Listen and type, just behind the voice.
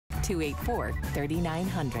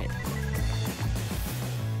284-3900.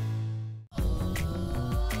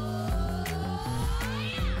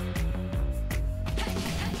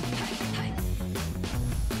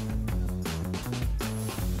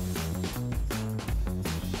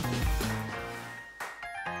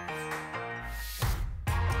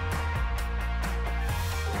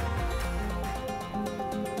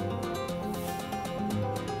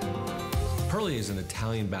 Perlier is an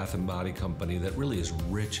Italian bath and body company that really is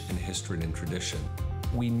rich in history and in tradition.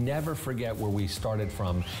 We never forget where we started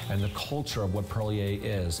from and the culture of what Perlier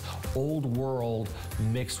is. Old world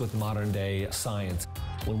mixed with modern day science.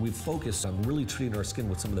 When we focus on really treating our skin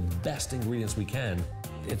with some of the best ingredients we can,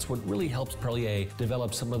 it's what really helps Perlier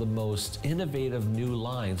develop some of the most innovative new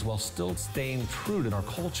lines while still staying true to our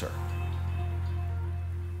culture.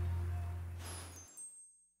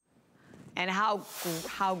 And how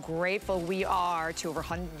grateful we are to over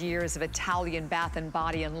 100 years of Italian bath and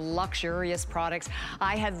body and luxurious products.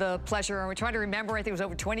 I had the pleasure, and we're trying to remember, I think it was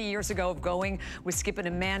over 20 years ago, of going with Skip and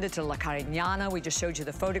Amanda to La Carignana. We just showed you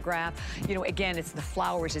the photograph. You know, again, it's the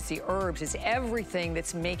flowers, it's the herbs, it's everything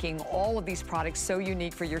that's making all of these products so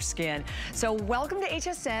unique for your skin. So welcome to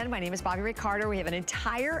HSN. My name is Bobby Ray Carter. We have an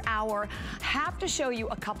entire hour. Have to show you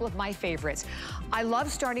a couple of my favorites. I love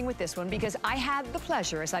starting with this one because I had the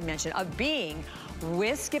pleasure, as I mentioned, of being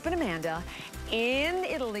with Skip and Amanda in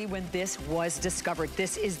Italy when this was discovered.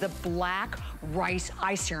 This is the black rice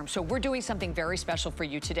eye serum. So we're doing something very special for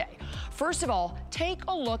you today. First of all, take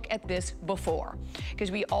a look at this before, because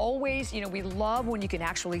we always, you know, we love when you can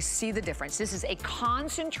actually see the difference. This is a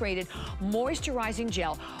concentrated moisturizing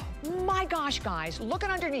gel. My gosh, guys, look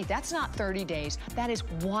at underneath. That's not 30 days. That is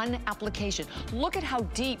one application. Look at how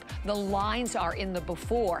deep the lines are in the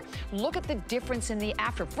before. Look at the difference in the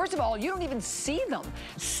after. First of all, you don't even see them.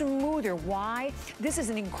 Smoother. Why? This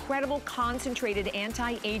is an incredible concentrated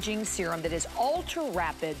anti-aging serum that is ultra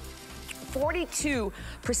rapid. 42%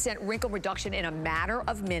 wrinkle reduction in a matter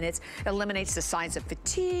of minutes, eliminates the signs of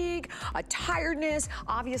fatigue, tiredness,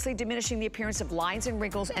 obviously diminishing the appearance of lines and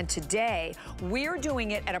wrinkles. And today, we're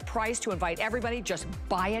doing it at a price to invite everybody. Just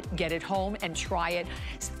buy it, get it home, and try it.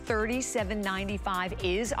 $37.95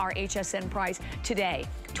 is our HSN price today.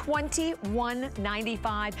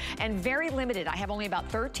 $21.95 and very limited. I have only about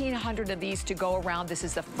 1,300 of these to go around. This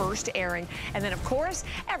is the first airing. And then, of course,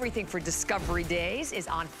 everything for Discovery Days is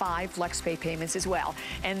on 5 FlexPay payments as well.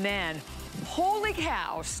 And then, holy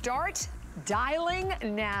cow, start dialing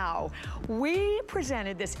now. We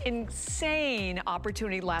presented this insane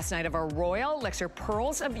opportunity last night of our Royal Elixir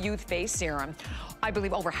Pearls of Youth Face Serum. I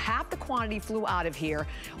believe over half the quantity flew out of here.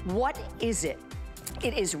 What is it?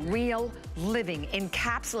 It is real living,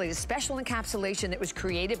 encapsulated, special encapsulation that was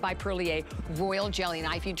created by Perlier Royal Jelly.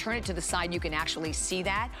 Now, if you turn it to the side, you can actually see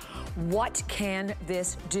that. What can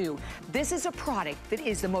this do? This is a product that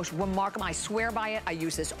is the most remarkable. I swear by it. I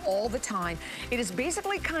use this all the time. It is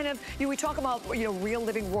basically kind of, you know, we talk about, you know, real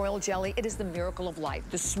living royal jelly. It is the miracle of life,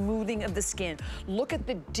 the smoothing of the skin. Look at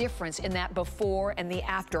the difference in that before and the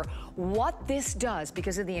after. What this does,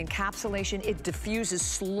 because of the encapsulation, it diffuses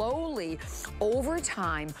slowly over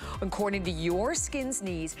time according to your skin's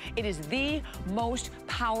needs. It is the most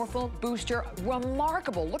powerful booster.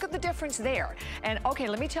 Remarkable. Look at the difference there. And okay,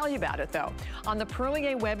 let me tell you about it though. On the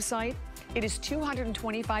Perlier website, it is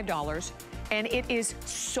 $225 and it is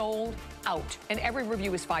sold out. And every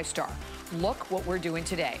review is 5-star. Look what we're doing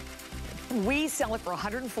today. We sell it for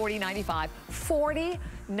 $140.95,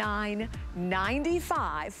 $49.95,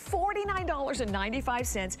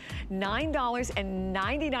 $49.95,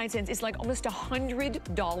 $9.99. It's like almost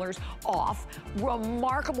 $100 off.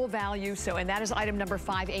 Remarkable value. So, and that is item number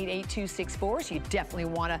 588264. So you definitely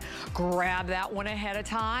want to grab that one ahead of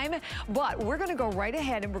time. But we're going to go right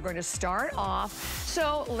ahead and we're going to start off.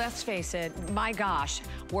 So let's face it, my gosh,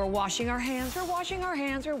 we're washing our hands, we're washing our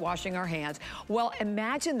hands, we're washing our hands. Well,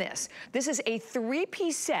 imagine this. This is a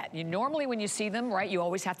 3-piece set. You normally, when you see them, right, you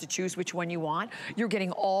always have to choose which one you want. You're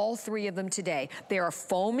getting all 3 of them today. They are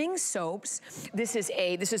foaming soaps. This is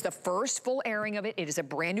the first full airing of it. It is a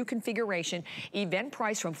brand new configuration. Event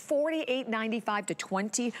price from $48.95 to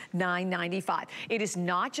 $29.95. It is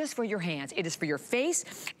not just for your hands. It is for your face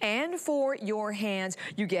and for your hands.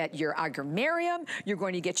 You get your agrimarium. You're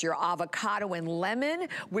going to get your avocado and lemon,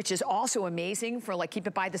 which is also amazing for like keep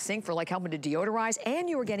it by the sink for like helping to deodorize. And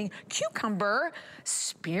you are getting cucumber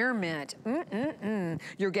spearmint.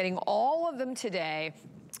 You're getting all of them today.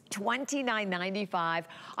 $29.95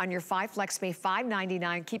 on your 5 FlexPay,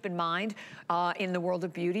 $5.99. Keep in mind, in the world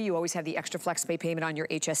of beauty, you always have the extra FlexPay payment on your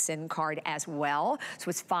HSN card as well. So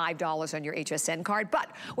it's $5 on your HSN card.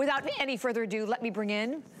 But without any further ado, let me bring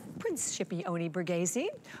in Principi Oni-Borghese,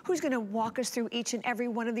 who's gonna walk us through each and every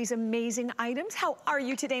one of these amazing items. How are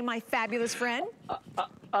you today, my fabulous friend?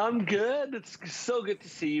 I'm good. It's so good to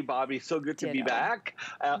see you, Bobby. So good to be back.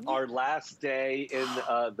 Our last day in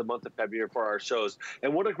the month of February for our shows.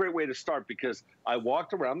 And what a great way to start, because I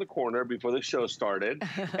walked around the corner before the show started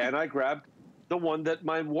and I grabbed the one that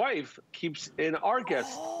my wife keeps in our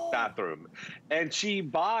guest bathroom. And she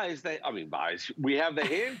buys, we have the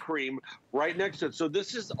hand cream right next to it. So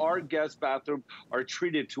this is our guest bathroom are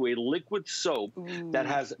treated to a liquid soap that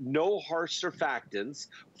has no harsh surfactants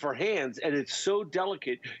for hands, and it's so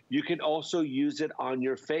delicate you can also use it on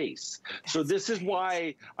your face. So this is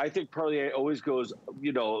why I think Perlier always goes,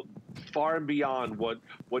 you know, far and beyond what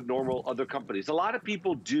normal other companies. A lot of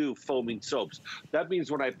people do foaming soaps. That means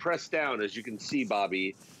when I press down, as you can see,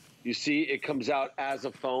 Bobby, you see it comes out as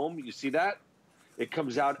a foam. You see that? It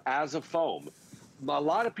comes out as a foam. A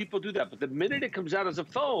lot of people do that, but the minute it comes out as a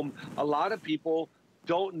foam, a lot of people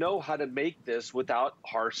don't know how to make this without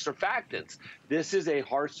harsh surfactants. This is a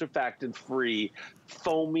harsh surfactant-free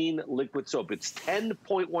foaming liquid soap. It's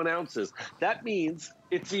 10.1 ounces. That means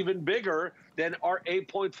it's even bigger than our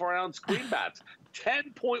 8.4 ounce cream bats.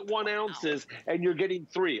 10.1 ounces, and you're getting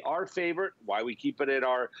 3. Our favorite, why we keep it in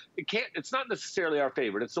our, it's not necessarily our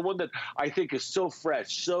favorite. It's the one that I think is so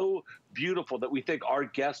fresh, so beautiful, that we think our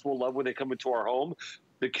guests will love when they come into our home.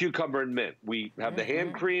 The cucumber and mint. We have the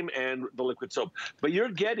hand cream and the liquid soap. But you're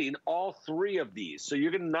getting all 3 of these. So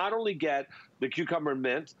you're going to not only get the cucumber and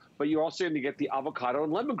mint, but you're also going to get the avocado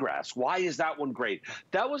and lemongrass. Why is that one great?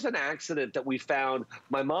 That was an accident that we found.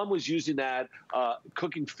 My mom was using that,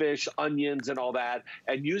 cooking fish, onions, and all that,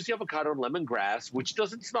 and used the avocado and lemongrass, which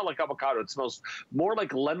doesn't smell like avocado. It smells more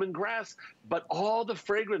like lemongrass, but all the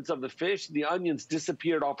fragrance of the fish, the onions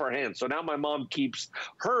disappeared off her hands. So now my mom keeps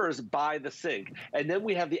hers by the sink. And then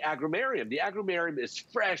we have the agrumarium. The agrumarium is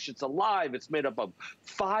fresh. It's alive. It's made up of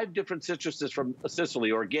 5 different citruses from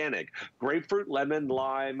Sicily, organic. Grapefruit, lemon,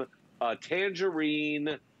 lime,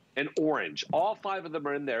 tangerine, and orange. All 5 of them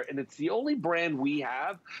are in there, and it's the only brand we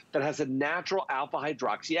have that has a natural alpha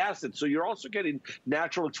hydroxy acid. So you're also getting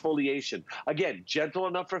natural exfoliation. Again, gentle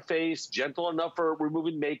enough for face, gentle enough for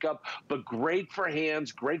removing makeup, but great for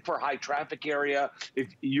hands, great for high traffic area. If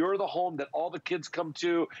you're the home that all the kids come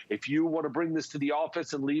to, if you want to bring this to the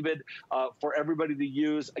office and leave it for everybody to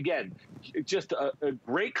use, again, just a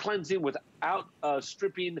great cleansing without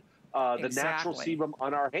stripping the natural sebum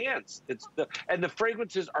on our hands. And the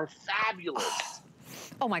fragrances are fabulous.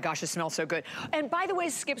 Oh my gosh, it smells so good. And by the way,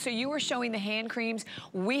 Skip, so you were showing the hand creams.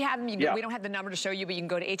 We have them, we don't have the number to show you, but you can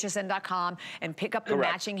go to hsn.com and pick up the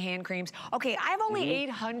matching hand creams. Okay, I have only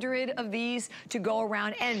 800 of these to go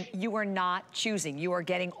around, and you are not choosing. You are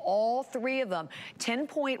getting all 3 of them.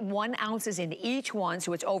 10.1 ounces in each one,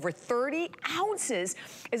 so it's over 30 ounces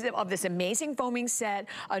of this amazing foaming set.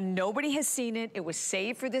 Nobody has seen it. It was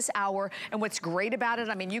saved for this hour. And what's great about it,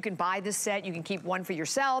 I mean, you can buy this set. You can keep one for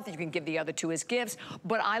yourself. You can give the other 2 as gifts.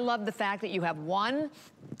 But I love the fact that you have one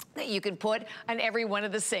that you can put on every one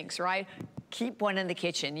of the sinks, right? Keep one in the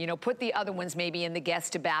kitchen. You know, put the other ones maybe in the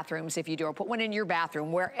guest bathrooms if you do, or put one in your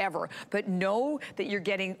bathroom, wherever. But know that you're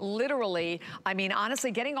getting literally, I mean,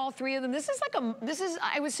 honestly, getting all 3 of them. This is like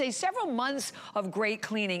I would say, several months of great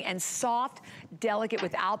cleaning, and soft, delicate,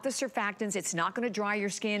 without the surfactants. It's not gonna dry your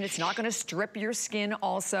skin. It's not gonna strip your skin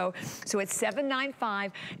also. So it's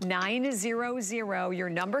 795-900, your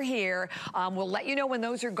number here. We'll let you know when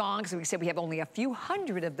those are gone, because we said we have only a few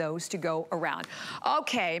hundred of those to go around.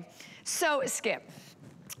 Okay. So, Skip,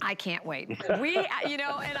 I can't wait. You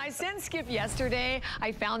know, and I sent Skip yesterday.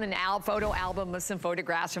 I found an photo album of some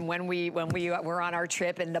photographs from when we were on our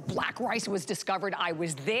trip, and the black rice was discovered. I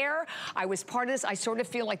was there. I was part of this. I sort of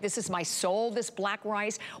feel like this is my soul, this black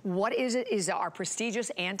rice. What is it? Is our prestigious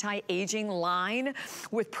anti-aging line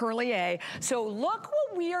with Perlier. So look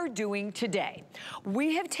what we are doing today.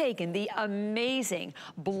 We have taken the amazing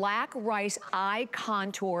black rice eye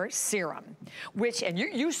contour serum, which, and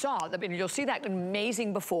you saw, I mean, you'll see that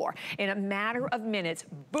amazing before. In a matter of minutes,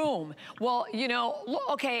 boom. Well, you know,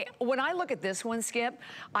 okay, when I look at this one, Skip,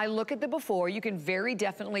 I look at the before. You can very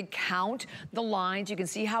definitely count the lines. You can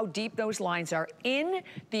see how deep those lines are. In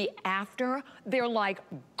the after, they're like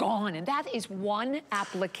gone. And that is one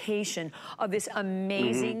application of this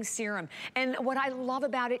amazing serum. And what I love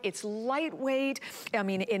about it, it's lightweight. I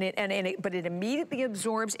mean, but it immediately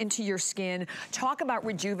absorbs into your skin. Talk about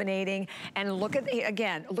rejuvenating. And look at,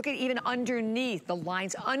 again, look at even underneath the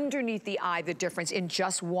lines underneath the eye, the difference in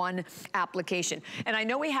just one application. And I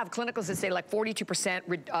know we have clinicals that say like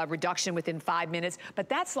 42% reduction within 5 minutes, but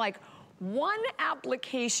that's like one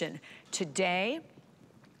application. Today,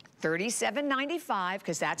 $37.95,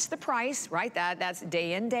 because that's the price, right? That's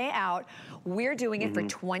day in, day out. We're doing it for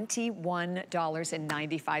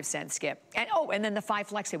 $21.95, Skip. And oh, and then the 5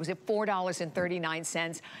 Flex, it was at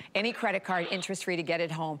 $4.39. Any credit card, interest-free to get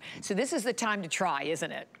it home. So this is the time to try,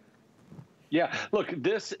 isn't it? Yeah, look,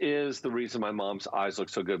 this is the reason my mom's eyes look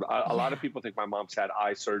so good. A lot of people think my mom's had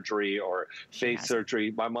eye surgery or face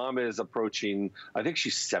surgery. My mom is approaching, I think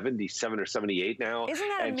she's 77 or 78 now. Isn't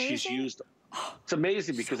that amazing? And she's used... It's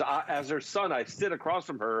amazing because as her son, I sit across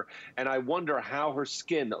from her and I wonder how her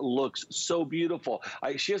skin looks so beautiful.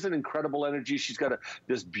 She has an incredible energy. She's got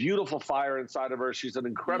this beautiful fire inside of her. She's an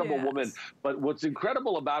incredible woman. But what's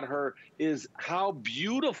incredible about her is how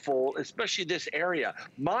beautiful, especially this area.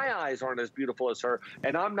 My eyes aren't as beautiful as her,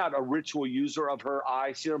 and I'm not a ritual user of her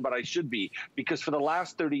eye serum, but I should be, because for the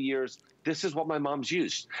last 30 years, this is what my mom's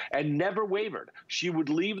used and never wavered. She would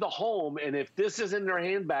leave the home, and if this is in her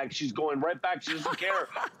handbag, she's going right back. She doesn't care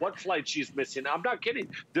what flight she's missing. I'm not kidding.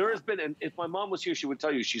 There has been, and if my mom was here, she would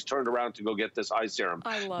tell you she's turned around to go get this eye serum.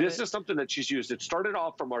 I love this is something that she's used. It started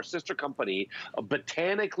off from our sister company,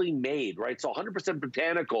 botanically made, right? So 100%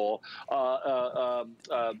 botanical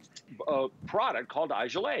product called Eye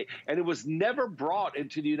Gelée. And it was never brought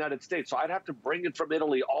into the United States. So I'd have to bring it from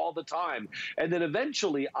Italy all the time. And then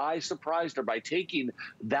eventually I surprised her by taking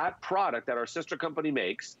that product that our sister company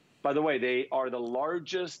makes. By the way, they are the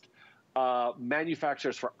largest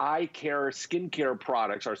manufacturers for eye care, skincare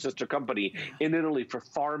products, our sister company in Italy, for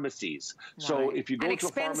pharmacies. Right. So if you go to a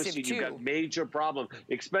pharmacy, you've got major problem,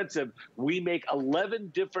 expensive. We make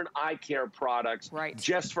 11 different eye care products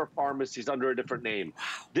just for pharmacies under a different name. Wow.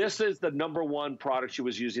 This is the #1 product she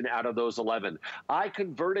was using out of those 11. I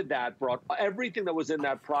converted that, brought everything that was in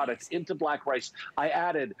that product into black rice. I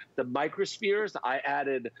added the microspheres. I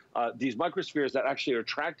added these microspheres that actually are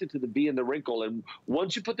attracted to the V and the wrinkle. And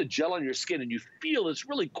once you put the gel on your skin and you feel this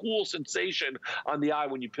really cool sensation on the eye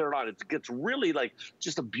when you put it on, it gets really like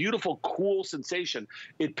just a beautiful, cool sensation.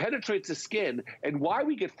 It penetrates the skin, and why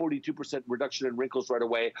we get 42% reduction in wrinkles right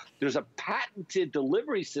away, there's a patented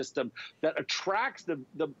delivery system that attracts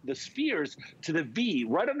the spheres to the V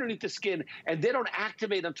right underneath the skin, and they don't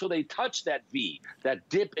activate until they touch that V, that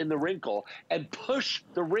dip in the wrinkle, and push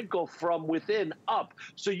the wrinkle from within up.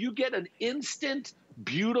 So you get an instant,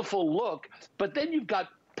 beautiful look, but then you've got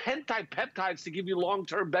peptides to give you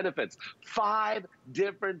long-term benefits. 5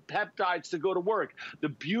 different peptides to go to work. The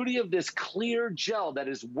beauty of this clear gel that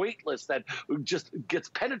is weightless, that just gets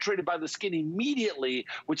penetrated by the skin immediately,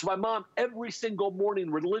 which my mom every single morning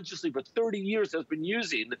religiously for 30 years has been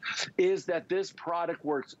using, is that this product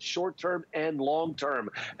works short-term and long-term.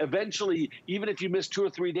 Eventually, even if you miss 2 or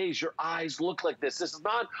 3 days, your eyes look like this. This is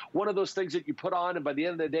not one of those things that you put on and by the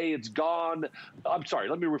end of the day, it's gone. I'm sorry,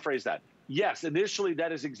 let me rephrase that. Yes, initially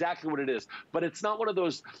that is exactly what it is, but it's not one of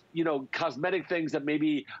those, you know, cosmetic things that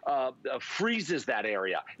maybe freezes that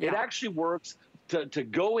area. It actually works to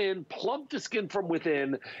go in, plump the skin from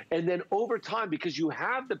within, and then over time, because you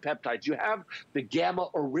have the peptides, you have the gamma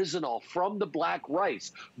oryzanol from the black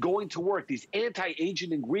rice going to work, these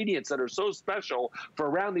anti-aging ingredients that are so special for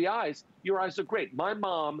around the eyes, your eyes look great. My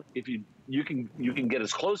mom, if you can get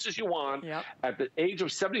as close as you want, at the age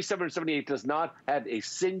of 77 or 78, does not have a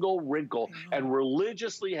single wrinkle and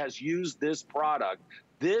religiously has used this product.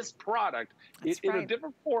 This product, in a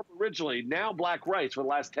different form originally, now black rice for the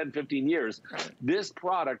last 10, 15 years, this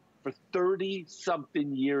product for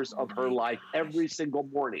 30-something years of her life every single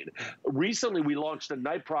morning. Recently, we launched a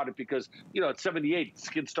night product because, you know, at 78,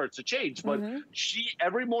 skin starts to change. But she,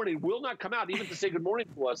 every morning, will not come out, even to say good morning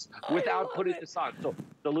to us, without putting this on. So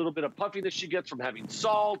the little bit of puffiness she gets from having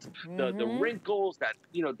salt, the wrinkles, that,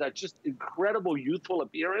 you know, that just incredible youthful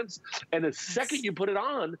appearance. And the second you put it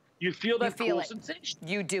on, you feel that cool sensation.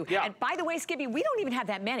 You do. Yeah. And by the way, Skippy, we don't even have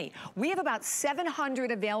that many. We have about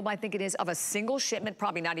 700 available, I think it is, of a single shipment,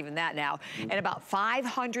 probably not even that now, and about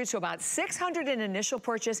 500, so about 600 in initial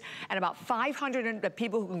purchase, and about 500 in the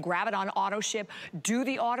people who can grab it on auto ship. Do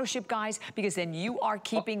the auto ship, guys, because then you are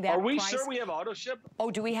keeping that price. Are we sure we have auto ship?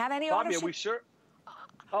 Oh, do we have any auto ship? Are we sure?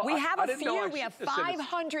 We have a few. We have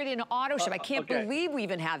 500 in auto ship. I can't believe we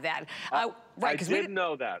even have that. Right, I didn't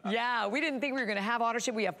know that. Yeah, we didn't think we were going to have auto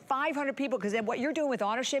ship. We have 500 people, because then what you're doing with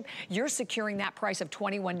auto ship, you're securing that price of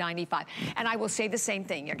 $21.95. And I will say the same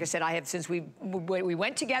thing. Like I said, I have, since we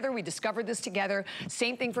went together, we discovered this together.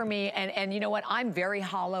 Same thing for me. And you know what? I'm very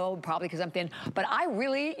hollow, probably because I'm thin. But I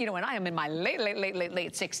really, you know, and I am in my late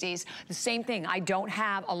 60s. The same thing. I don't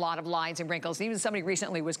have a lot of lines and wrinkles. Even somebody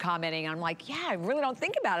recently was commenting, and I'm like, yeah, I really don't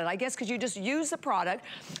think about it. I guess because you just use the product.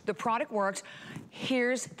 The product works.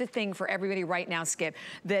 Here's the thing for everybody right now, Skip,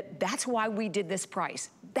 that's why we did this price.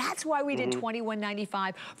 That's why we did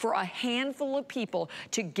 $21.95 for a handful of people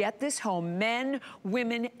to get this home, men,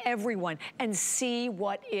 women, everyone, and see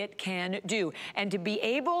what it can do. And to be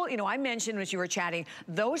able, you know, I mentioned as you were chatting,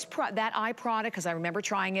 that eye product, because I remember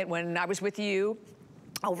trying it when I was with you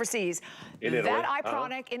overseas. That eye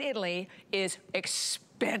product in Italy is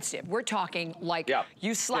expensive. We're talking like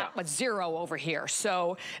you slap a zero over here.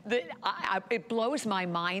 So it blows my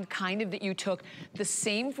mind kind of that you took the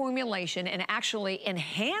same formulation and actually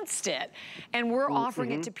enhanced it. And we're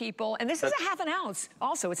offering it to people. And this is a half an ounce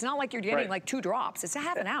also. It's not like you're getting like 2 drops. It's a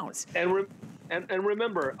half an ounce. And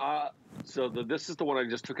remember, so this is the one I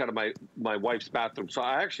just took out of my wife's bathroom. So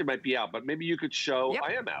I actually might be out, but maybe you could show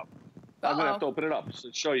I am out. I'm going to have to open it up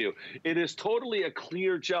to show you. It is totally a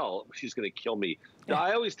clear gel. She's going to kill me. Now,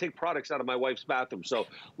 I always take products out of my wife's bathroom. So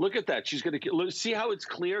look at that. She's going to see how it's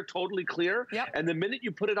clear, totally clear. And the minute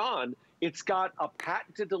you put it on, it's got a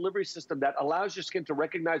patented delivery system that allows your skin to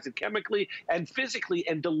recognize it chemically and physically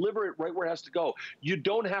and deliver it right where it has to go. You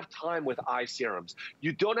don't have time with eye serums.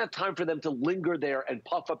 You don't have time for them to linger there and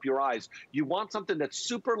puff up your eyes. You want something that's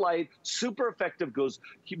super light, super effective,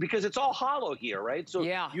 because it's all hollow here, right? So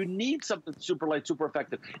you need something super light, super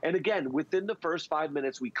effective. And again, within the first 5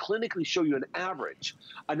 minutes, we clinically show you an average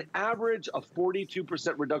of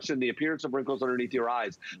 42% reduction in the appearance of wrinkles underneath your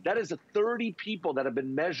eyes. That is 30 people that have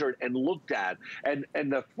been measured and looked at, and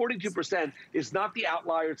the 42% is not the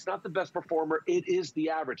outlier. It's not the best performer. It is the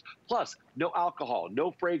average. Plus, no alcohol,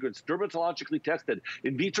 no fragrance, dermatologically tested,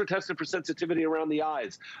 in vitro tested for sensitivity around the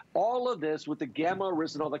eyes. All of this with the gamma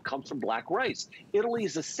oryzanol that comes from black rice. Italy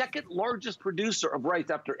is the second largest producer of rice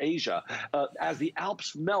after Asia. As the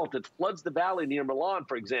Alps melt, it floods the valley near Milan,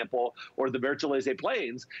 for example, or the Vergellese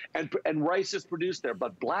Plains, and rice is produced there.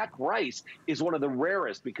 But black rice is one of the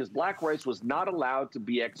rarest because black rice was not allowed to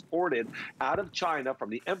be exported out of China from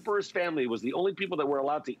the emperor's family. Was the only people that were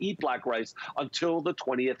allowed to eat black rice until the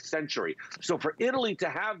 20th century. So for Italy to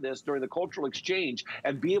have this during the cultural exchange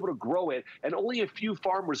and be able to grow it, and only a few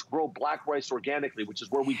farmers grow black rice organically, which is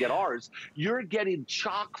where we get ours, you're getting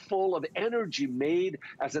chock full of energy made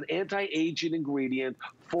as an anti-aging ingredient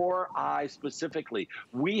for eyes specifically.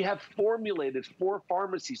 We have formulated for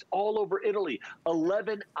pharmacies all over Italy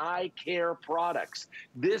 11 eye care products.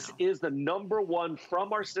 This is the #1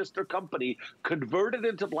 from our sister company, converted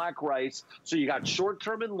into black rice. So you got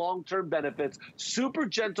short-term and long-term benefits, super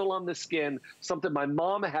gentle on the skin, something my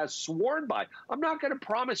mom has sworn by. I'm not going to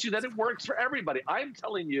promise you that it works for everybody. I'm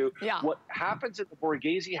telling you what happens in the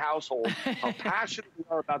Borghese household, how passionate we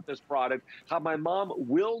are about this product, how my mom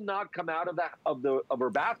will not come out of her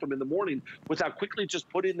bathroom in the morning without quickly just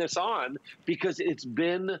putting this on, because it's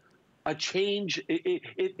been a change.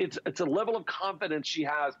 It's a level of confidence she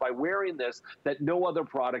has by wearing this that no other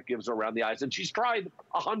product gives her around the eyes. And she's tried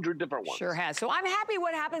 100 different ones. Sure has. So I'm happy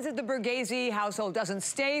what happens if the Borghese household doesn't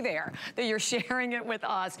stay there, that you're sharing it with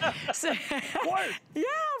us. So, of course. Yeah,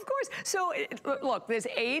 of course. So look, there's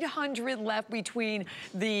 800 left between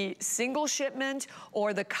the single shipment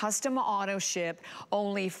or the custom auto ship.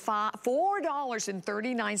 Only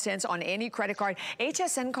 $4.39 on any credit card.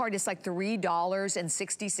 HSN card is like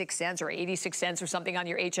 $3.66 or 86 cents or something on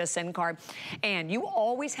your HSN card. And you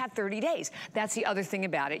always have 30 days. That's the other thing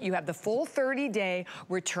about it. You have the full 30-day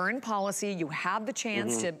return policy. You have the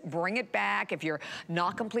chance to bring it back if you're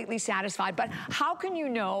not completely satisfied. But how can you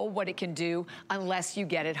know what it can do unless you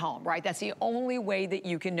get it home, right? That's the only way that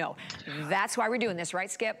you can know. That's why we're doing this, right,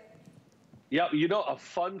 Skip? Yeah, you know, a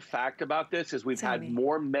fun fact about this is we've had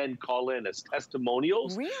more men call in as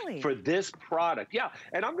testimonials for this product. Yeah,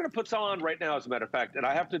 and I'm going to put some on right now, as a matter of fact, and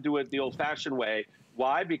I have to do it the old-fashioned way.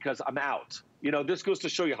 Why? Because I'm out. You know, this goes to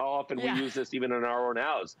show you how often we use this even in our own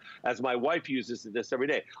house, as my wife uses this every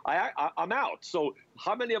day. I'm out. So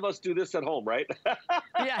how many of us do this at home, right?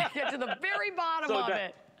 Yeah, get to the very bottom of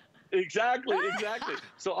it. Exactly.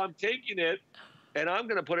 So I'm taking it, and I'm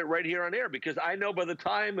going to put it right here on air, because I know by the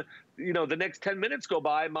time, you know, the next 10 minutes go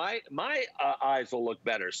by, my eyes will look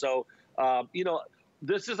better. So, you know,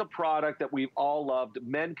 this is a product that we've all loved.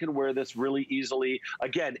 Men can wear this really easily.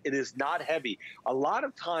 Again, it is not heavy. A lot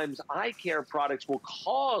of times eye care products will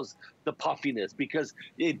cause the puffiness because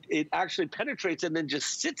it actually penetrates and then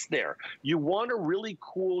just sits there. You want a really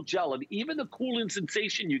cool gel, and even the cooling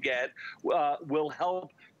sensation you get will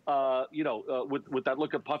help you know, with that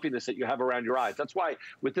look of puffiness that you have around your eyes. That's why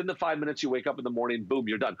within the 5 minutes you wake up in the morning, boom,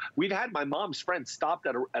 you're done. We've had my mom's friend stopped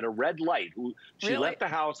at a red light. She left the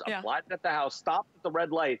house, applied at the house, stopped at the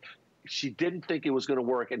red light. She didn't think it was going to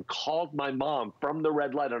work and called my mom from the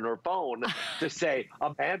red light on her phone to say,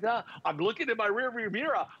 Amanda, I'm looking in my rearview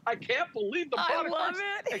mirror. I can't believe the product works. I love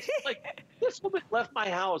it. And she's like, This woman left my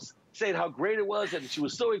house saying how great it was and she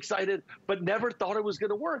was so excited, but never thought it was going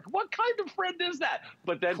to work. What kind of friend is that?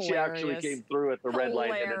 But then she actually came through at the red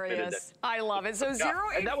light and admitted it. I love it. So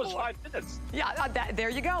 084. And that was 5 minutes. Yeah, there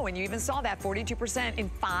you go. And you even saw that 42% in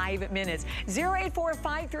 5 minutes.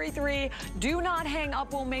 084-533. Do not hang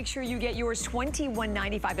up. We'll make sure you get yours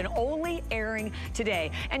 $21.95 and only airing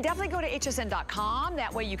today. And definitely go to hsn.com.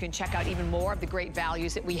 That way you can check out even more of the great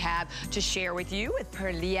values that we have to share with you with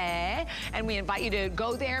Perlier. And we invite you to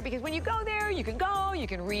go there because when you go there, you can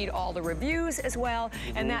read all the reviews as well.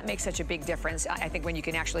 And that makes such a big difference. I think when you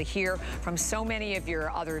can actually hear from so many of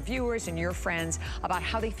your other viewers and your friends about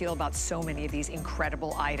how they feel about so many of these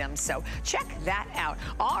incredible items. So check that out.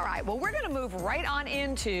 All right, well, we're gonna move right on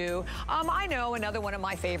into, I know another one of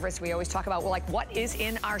my favorites. We always talk about, well, like, what is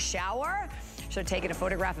in our shower? Should have taken a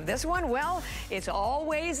photograph of this one. Well, it's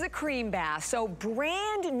always the cream bath. So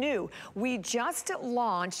brand new. We just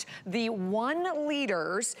launched the 1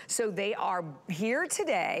 liters. So they are here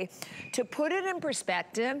today. To put it in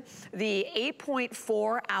perspective, the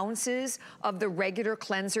 8.4 ounces of the regular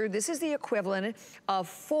cleanser, this is the equivalent of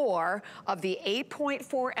 4 of the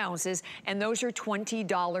 8.4 ounces, and those are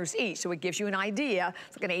 $20 each. So it gives you an idea.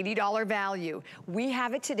 It's like an $80 value. We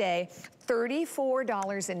have it today,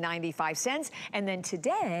 $34.95. And then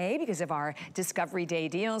today, because of our Discovery Day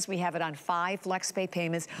deals, we have it on 5 FlexPay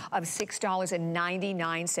payments of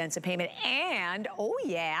 $6.99 a payment. And, oh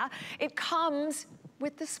yeah, it comes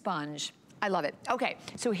with the sponge. I love it. Okay,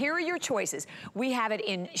 so here are your choices. We have it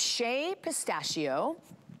in Shea Pistachio.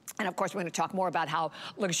 And of course, we're gonna talk more about how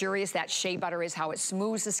luxurious that shea butter is, how it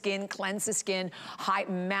smooths the skin, cleanses the skin,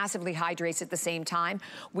 massively hydrates at the same time.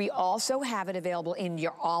 We also have it available in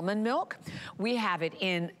your almond milk. We have it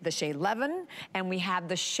in the shea leaven, and we have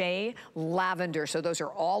the shea lavender. So those are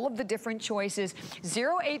all of the different choices.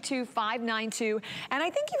 082-592. And I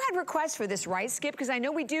think you had requests for this, right, Skip? Because I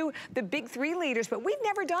know we do the big 3 liters, but we've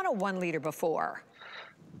never done a 1 liter before.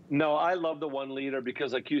 No, I love the 1 liter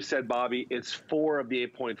because, like you said, Bobby, it's 4 of the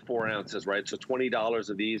 8.4 ounces, right? So $20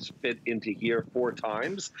 of these fit into here 4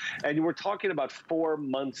 times. And we're talking about 4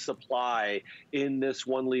 months supply in this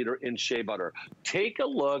 1 liter in shea butter. Take a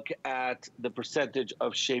look at the percentage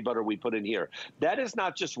of shea butter we put in here. That is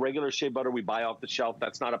not just regular shea butter we buy off the shelf.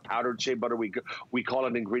 That's not a powdered shea butter. We call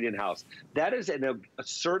it ingredient house. That is a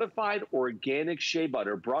certified organic shea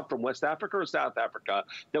butter brought from West Africa or South Africa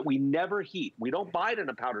that we never heat. We don't buy it in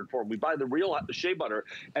a powdered form. We buy the real shea butter,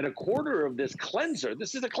 and a quarter of this cleanser,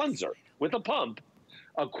 this is a cleanser with a pump,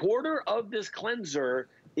 a quarter of this cleanser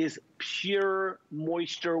is pure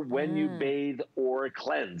moisture when you bathe or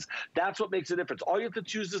cleanse. That's what makes a difference. All you have to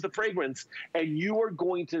choose is the fragrance, and you are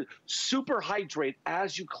going to super hydrate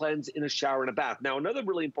as you cleanse in a shower and a bath. Now, another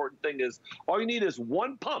really important thing is all you need is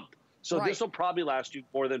 1 pump. So this will probably last you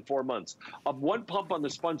more than 4 months. Of 1 pump on the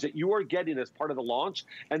sponge that you are getting as part of the launch,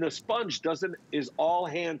 and the sponge is all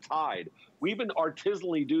hand tied. We even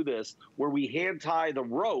artisanally do this where we hand tie the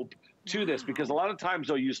rope to this, because a lot of times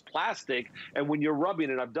they'll use plastic, and when you're rubbing,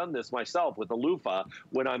 and I've done this myself with a loofah,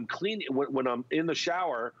 when I'm cleaning, when I'm in the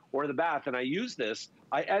shower or in the bath and I use this,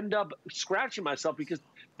 I end up scratching myself because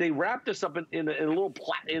they wrap this up in a little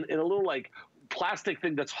like plastic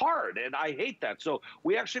thing that's hard, and I hate that. So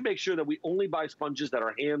we actually make sure that we only buy sponges that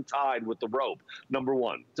are hand tied with the rope, number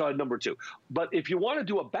 1. So number 2. But if you want to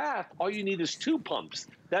do a bath, all you need is 2 pumps.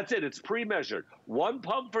 That's it. It's pre-measured. 1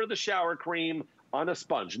 pump for the shower cream on a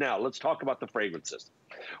sponge. Now let's talk about the fragrances.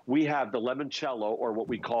 We have the limoncello, or what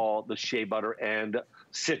we call the shea butter and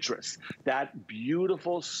citrus. That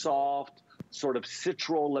beautiful, soft, sort of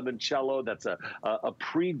citral limoncello. That's a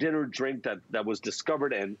pre-dinner drink that was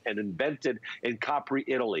discovered and invented in Capri,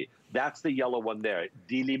 Italy. That's the yellow one there,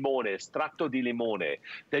 di limone, estratto di limone.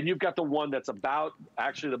 Then you've got the one that's about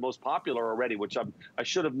actually the most popular already, which I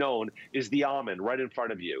should have known, is the almond right in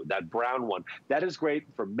front of you, that brown one. That is great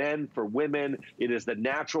for men, for women. It is the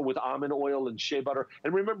natural with almond oil and shea butter.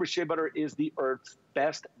 And remember, shea butter is the earth's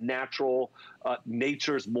best natural,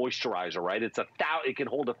 nature's moisturizer, right? It can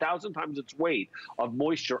hold 1,000 times its weight of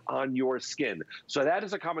moisture on your skin. So that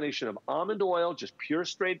is a combination of almond oil, just pure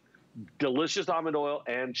straight delicious almond oil,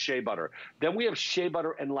 and shea butter. Then we have shea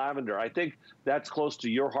butter and lavender. I think that's close to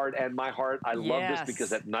your heart and my heart. I love this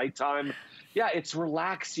because at nighttime, it's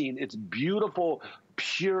relaxing. It's beautiful,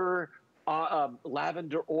 pure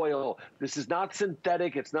lavender oil. This is not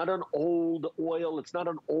synthetic. It's not an old oil. It's not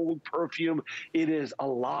an old perfume. It is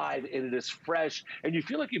alive and it is fresh. And you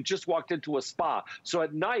feel like you've just walked into a spa. So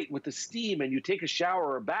at night with the steam and you take a shower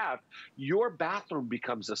or a bath, your bathroom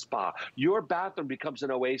becomes a spa. Your bathroom becomes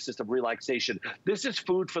an oasis of relaxation. This is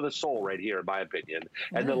food for the soul right here, in my opinion.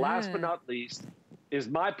 And the last but not least, is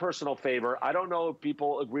my personal favorite. I don't know if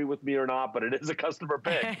people agree with me or not, but it is a customer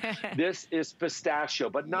pick. This is pistachio,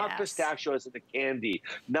 but not pistachio as in the candy.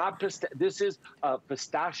 This is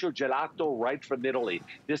pistachio gelato right from Italy.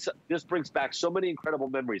 This brings back so many incredible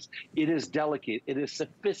memories. It is delicate. It is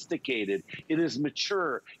sophisticated. It is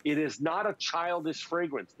mature. It is not a childish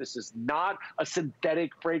fragrance. This is not a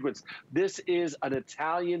synthetic fragrance. This is an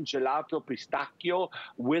Italian gelato pistachio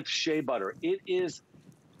with shea butter. It is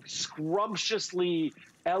scrumptiously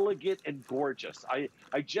elegant and gorgeous.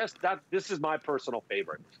 This is my personal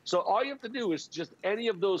favorite. So all you have to do is just any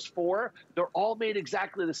of those four. They're all made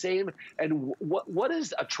exactly the same. And what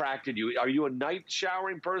has attracted you? Are you a night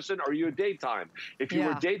showering person? Or are you a daytime? If you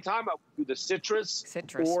were daytime, I would do the citrus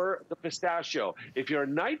or the pistachio. If you're a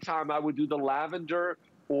nighttime, I would do the lavender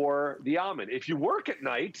or the almond. If you work at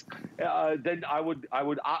night, then I would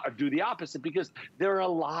do the opposite, because they're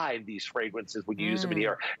alive, these fragrances, when you use them in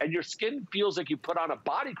here. And your skin feels like you put on a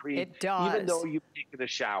body cream. It does. Even though you've taken a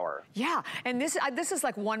shower. Yeah, and this is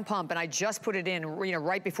like one pump, and I just put it in,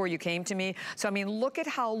 right before you came to me. So, I mean, look at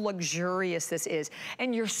how luxurious this is.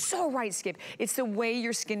 And you're so right, Skip. It's the way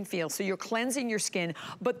your skin feels. So you're cleansing your skin,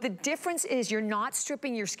 but the difference is you're not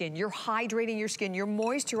stripping your skin. You're hydrating your skin. You're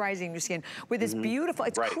moisturizing your skin with this beautiful,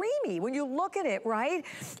 it's creamy when you look at it, right?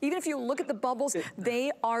 Even if you look at the bubbles,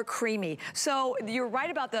 they are creamy. So you're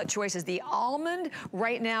right about the choices. The almond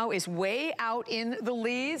right now is way out in the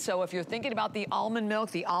lead. So if you're thinking about the almond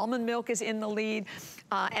milk is in the lead.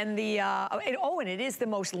 And it is the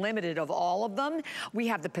most limited of all of them. We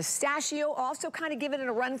have the pistachio, also kind of giving it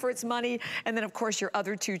a run for its money. And then, of course, your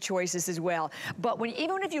other two choices as well. But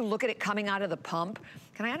even if you look at it coming out of the pump,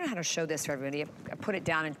 I don't know how to show this for everybody. I put it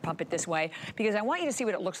down and pump it this way, because I want you to see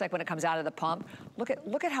what it looks like when it comes out of the pump. Look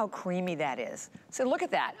at how creamy that is. So look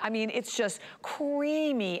at that. I mean, it's just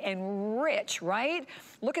creamy and rich, right?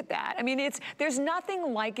 Look at that. I mean, there's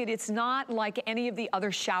nothing like it. It's not like any of the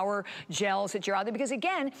other shower gels that you're out there, because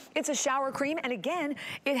again, it's a shower cream, and again,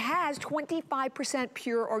 it has 25%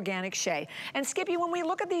 pure organic shea. And Skippy, when we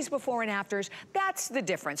look at these before and afters, that's the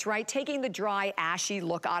difference, right? Taking the dry, ashy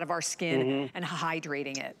look out of our skin and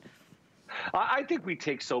hydrating it. I think we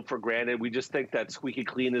take soap for granted. We just think that squeaky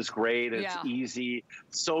clean is great. It's easy.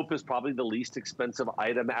 Soap is probably the least expensive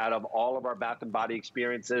item out of all of our bath and body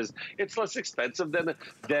experiences. It's less expensive than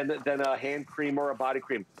a hand cream or a body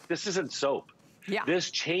cream. This isn't soap. Yeah. This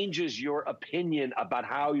changes your opinion about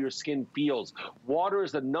how your skin feels. Water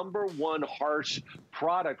is the #1 harsh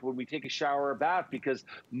product when we take a shower or bath, because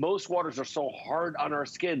most waters are so hard on our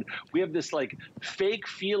skin. We have this like fake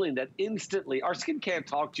feeling that instantly our skin can't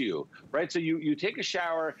talk to you, right? So you take a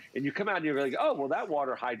shower and you come out and you're like, oh, well, that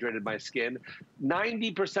water hydrated my skin.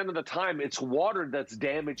 90% of the time, it's water that's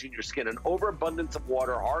damaging your skin, an overabundance of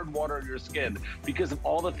water, hard water in your skin, because of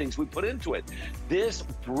all the things we put into it. This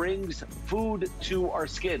brings food to our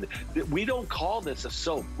skin. We don't call this a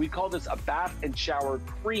soap. We call this a bath and shower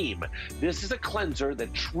cream. This is a cleanser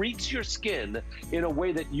that treats your skin in a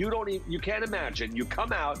way that you can't imagine. You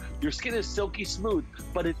come out, your skin is silky smooth,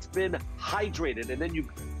 but it's been hydrated, and then you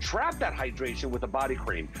trap that hydration with a body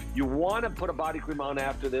cream. You want to put a body cream on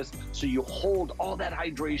after this, so you hold all that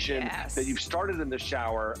hydration that you've started in the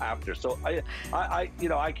shower after. So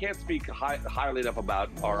I can't speak highly enough about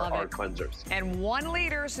our cleansers. And 1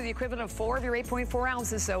 liter, so the equivalent of 4 of your 8.4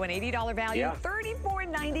 ounces, so an $80 value,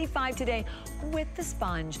 $34.95 today with the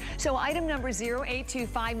sponge. So item number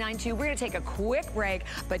 082592. We're going to take a quick break,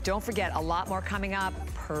 but don't forget, a lot more coming up.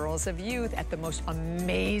 Pearls of Youth at the most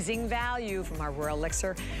amazing value from our Royal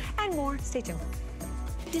Elixir and more. Stay tuned.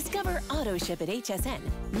 Discover Auto Ship at HSN.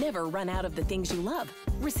 Never run out of the things you love.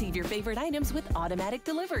 Receive your favorite items with automatic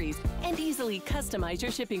deliveries and easily customize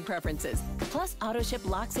your shipping preferences. Plus, Auto Ship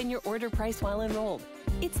locks in your order price while enrolled.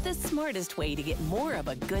 It's the smartest way to get more of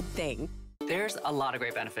a good thing. There's a lot of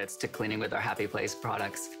great benefits to cleaning with our Happy Place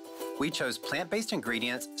products. We chose plant-based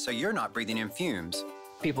ingredients so you're not breathing in fumes.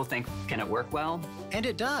 People think, can it work well? And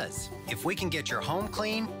it does. If we can get your home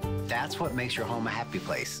clean, that's what makes your home a happy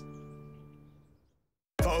place.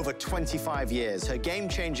 For over 25 years, her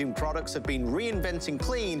game-changing products have been reinventing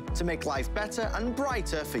clean to make life better and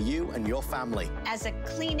brighter for you and your family. As a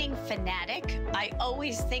cleaning fanatic, I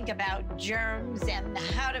always think about germs and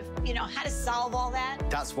how to solve all that.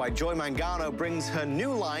 That's why Joy Mangano brings her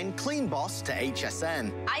new line, Clean Boss, to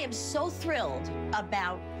HSN. I am so thrilled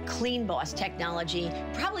about Clean Boss technology,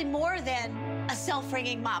 probably more than a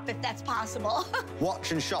self-wringing mop, if that's possible.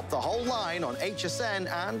 Watch and shop the whole line on HSN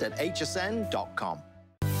and at hsn.com.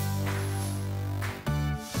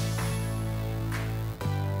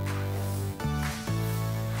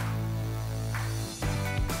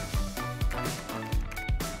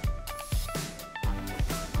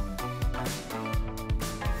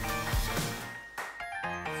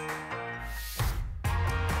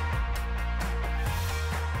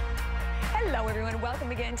 Hello, everyone.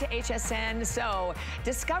 Welcome again to HSN. So,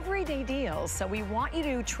 Discovery Day deals. So, we want you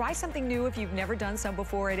to try something new if you've never done so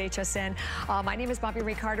before at HSN. My name is Bobby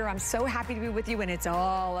Ray Carter. I'm so happy to be with you, and it's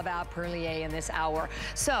all about Perlier in this hour.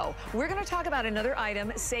 So, we're going to talk about another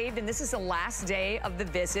item saved, and this is the last day of the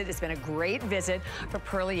visit. It's been a great visit for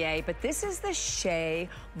Perlier, but this is the Shea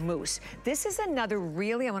Mousse. This is another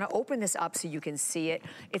really, I'm going to open this up so you can see it.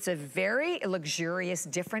 It's a very luxurious,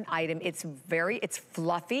 different item. It's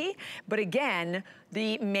fluffy, but again,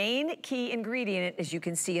 the main key ingredient, as you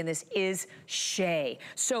can see in this, is shea.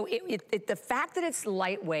 So the fact that it's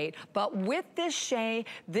lightweight, but with this shea,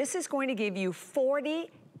 this is going to give you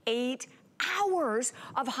 48 hours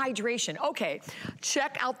of hydration. Okay,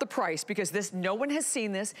 check out the price because no one has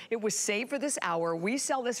seen this. It was saved for this hour. We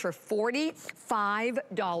sell this for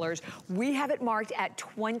 $45. We have it marked at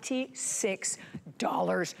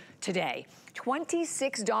 $26 today.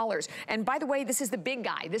 $26. And by the way, this is the big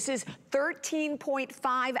guy. This is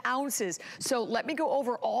 13.5 ounces. So let me go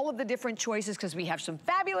over all of the different choices because we have some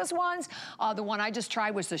fabulous ones. The one I just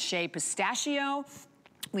tried was the Shea Pistachio.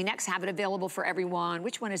 We next have it available for everyone.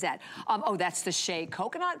 Which one is that? Oh, that's the Shea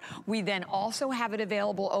Coconut. We then also have it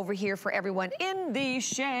available over here for everyone in the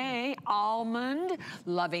Shea Almond.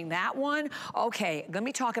 Loving that one. Okay, let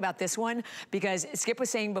me talk about this one because Skip was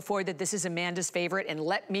saying before that this is Amanda's favorite, and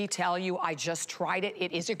let me tell you, I just tried it.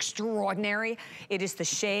 It is extraordinary. It is the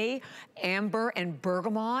Shea Amber and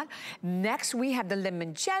Bergamot. Next, we have the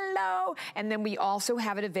Limoncello, and then we also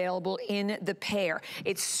have it available in the pear.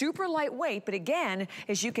 It's super lightweight, but again,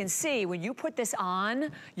 as you can see, when you put this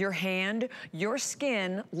on your hand, your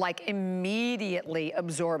skin like immediately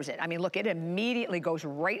absorbs it. I mean, look, it immediately goes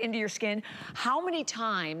right into your skin. How many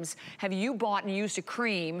times have you bought and used a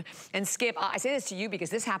cream? And Skip, I say this to you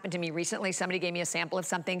because this happened to me recently. Somebody gave me a sample of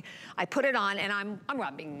something. I put it on and I'm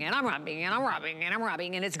rubbing and I'm rubbing and I'm rubbing and I'm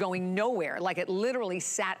rubbing and it's going nowhere. Like it literally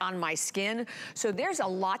sat on my skin. So there's a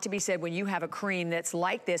lot to be said when you have a cream that's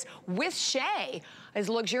like this with shea, as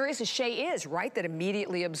luxurious as shea is, right? That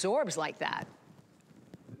immediately absorbs like that.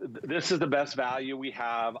 This is the best value we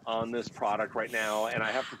have on this product right now. And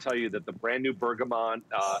I have to tell you that the brand new Bergamot,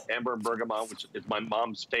 Amber and Bergamot, which is my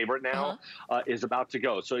mom's favorite now, is about to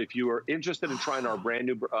go. So if you are interested in trying our brand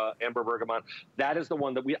new Amber Bergamot, that is the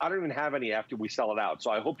one that I don't even have any after we sell it out. So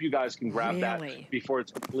I hope you guys can grab that before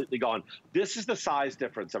it's completely gone. This is the size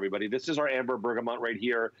difference, everybody. This is our Amber Bergamot right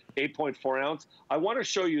here, 8.4 ounce. I want to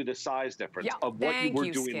show you the size difference of what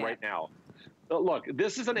we're doing Skip. Right now. Look,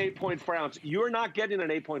 this is an 8.4 ounce. You're not getting an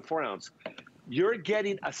 8.4 ounce. You're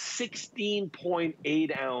getting a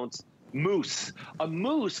 16.8 ounce mousse. A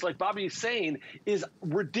mousse, like Bobby is saying, is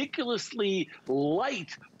ridiculously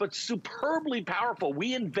light, but superbly powerful.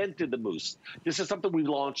 We invented the mousse. This is something we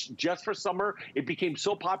launched just for summer. It became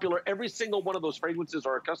so popular. Every single one of those fragrances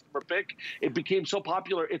are a customer pick. It became so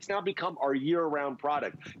popular. It's now become our year-round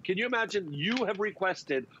product. Can you imagine you have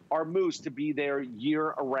requested our mousse to be there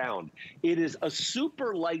year-round? It is a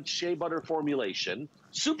super light shea butter formulation.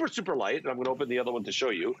 Super, super light. And I'm going to open the other one to show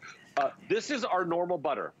you. This is our normal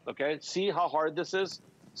butter, okay? See how hard this is?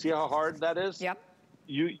 See how hard that is? Yep.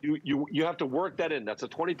 You have to work that in. That's a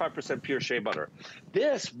 25% pure shea butter.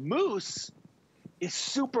 This mousse is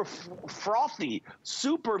super frothy,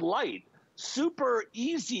 super light, super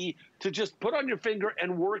easy to just put on your finger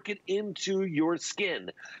and work it into your skin.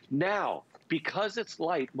 Now, because it's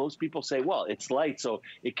light, most people say, well, it's light, so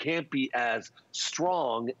it can't be as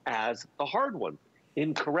strong as the hard one.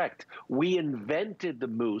 Incorrect. We invented the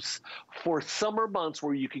mousse for summer months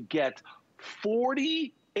where you could get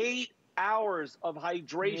 48 hours of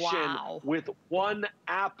hydration with one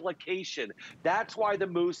application. That's why the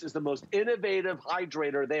mousse is the most innovative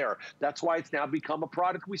hydrator there. That's why it's now become a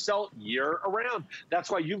product we sell year-round.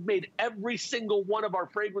 That's why you've made every single one of our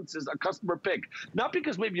fragrances a customer pick. Not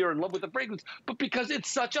because maybe you're in love with the fragrance, but because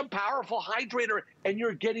it's such a powerful hydrator and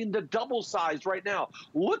you're getting the double size right now.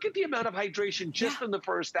 Look at the amount of hydration just in the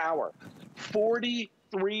first hour. 43%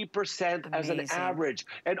 as an average.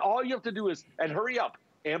 And all you have to do is, and hurry up,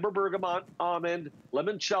 Amber Bergamot, almond,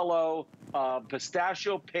 limoncello,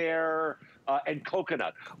 pistachio pear, and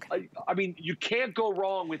coconut. I mean, you can't go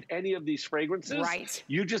wrong with any of these fragrances. Right.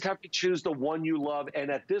 You just have to choose the one you love.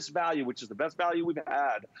 And at this value, which is the best value we've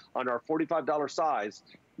had on our $45 size,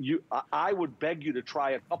 I would beg you to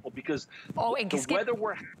try a couple because the weather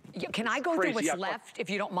we're can I go through what's left, if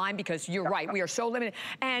you don't mind, because you're right, we are so limited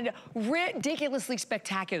and ridiculously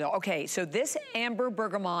spectacular. Okay, so this Amber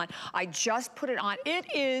Bergamot, I just put it on.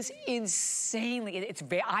 It is insanely,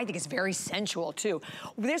 I think it's very sensual too.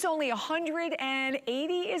 There's only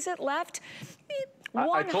 180, is it left?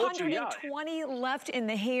 I told you, yeah. 120 left in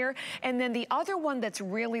the hair. And then the other one that's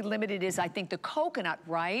really limited is, I think, the coconut,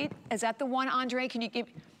 right? Is that the one, Andre? Can you give...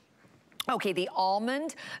 Okay, the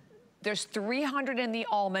almond. There's 300 in the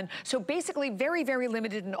almond. So basically very, very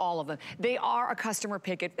limited in all of them. They are a customer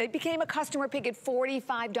pick. It became a customer pick at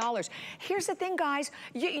 $45. Here's the thing, guys.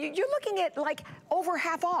 You're looking at like over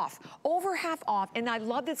half off. Over half off. And I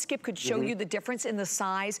love that Skip could show you the difference in the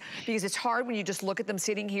size, because it's hard when you just look at them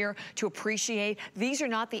sitting here to appreciate. These are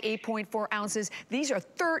not the 8.4 ounces. These are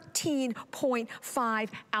 13.5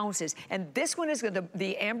 ounces. And this one is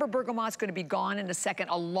the amber bergamot's gonna be gone in a second,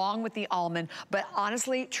 along with the almond. But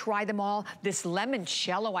honestly, try them all. This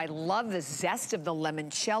limoncello, I love the zest of the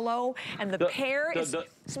limoncello, and the pear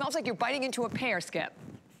smells like you're biting into a pear, Skip.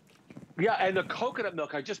 Yeah, and the coconut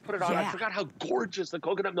milk, I just put it on. I forgot how gorgeous the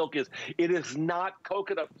coconut milk is. It is not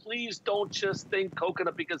coconut. Please don't just think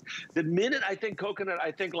coconut, because the minute I think coconut,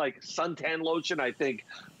 I think like suntan lotion, I think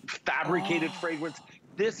fabricated fragrance.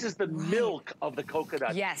 This is the milk of the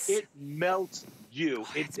coconut. Yes. It melts you.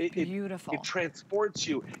 It's beautiful. It transports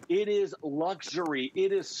you. It is luxury.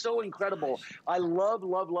 It is so incredible. I love,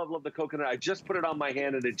 love, love, love the coconut. I just put it on my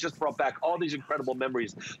hand, and it just brought back all these incredible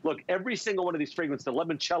memories. Look, every single one of these fragrances, the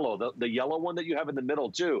limoncello, the yellow one that you have in the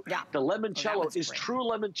middle too. Yeah. The limoncello is true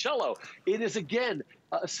limoncello. It is, again,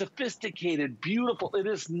 sophisticated, beautiful. It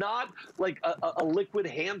is not like a liquid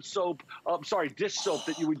hand soap, dish soap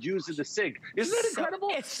that you would use in the sink. Isn't that incredible?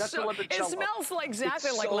 That's the limoncello. It smells like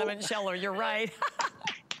exactly like limoncello. You're right.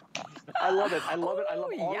 I love it. I love it. I love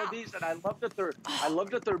all of these, and I love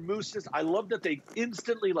that they're mousses. I love that they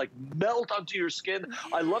instantly like melt onto your skin.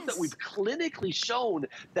 I love that we've clinically shown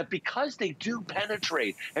that because they do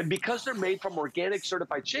penetrate, and because they're made from organic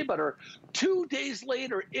certified shea butter, 2 days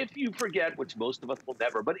later, if you forget, which most of us will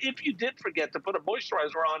never, but if you did forget to put a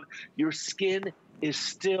moisturizer on, your skin is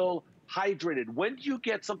still hydrated. When do you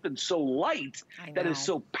get something so light that is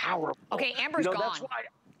so powerful? Okay, Amber's gone. That's why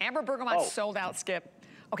Amber Bergamot's sold out, Skip.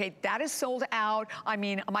 Okay, that is sold out. I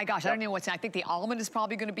mean, oh my gosh, I don't know what's next. I think the almond is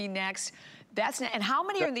probably going to be next. And how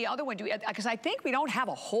many are in the other one? Because I think we don't have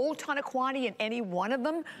a whole ton of quantity in any one of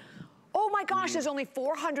them. Oh my gosh, there's only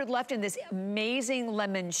 400 left in this amazing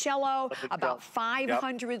limoncello, about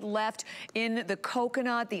 500 left in the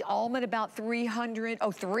coconut, the almond about 300,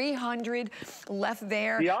 300 left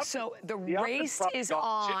there. So the race is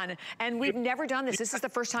on, and we've never done this. This is the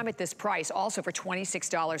first time at this price, also for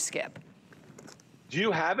 $26, Skip. Do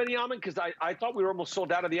you have any almond? Because I thought we were almost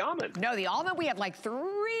sold out of the almond. No, the almond, we have like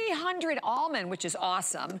 300 almond, which is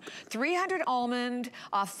awesome. 300 almond,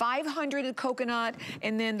 500 coconut,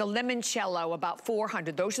 and then the limoncello, about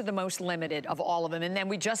 400. Those are the most limited of all of them. And then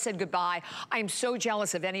we just said goodbye. I'm so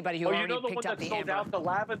jealous of anybody who already picked up the amber. You know the one that sold out, the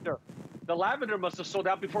lavender. The lavender must have sold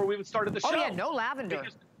out before we even started the show. Oh yeah, no lavender.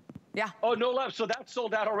 Yeah. Oh, no lavender. So that's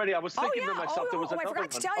sold out already. I was thinking to myself, there was another one. I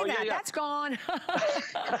forgot to tell you that. That's gone.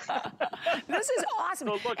 This is awesome.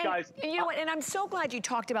 So look, guys. You know what? And I'm so glad you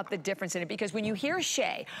talked about the difference in it, because when you hear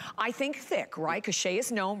shea, I think thick, right? Because shea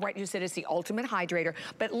is known, right? You said it's the ultimate hydrator.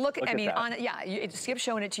 But look I mean, Skip's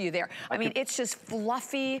showing it to you there. I mean, it's just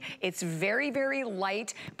fluffy. It's very, very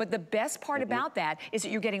light. But the best part about that is that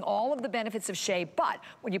you're getting all of the benefits of shea. But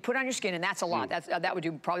when you put on your skin, and that's a lot. That would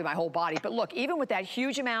do probably my whole body. But look, even with that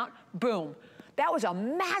huge amount, boom. That was a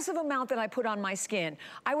massive amount that I put on my skin.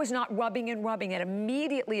 I was not rubbing and rubbing. It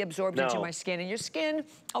immediately absorbed into my skin. And your skin,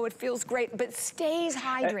 oh, it feels great, but stays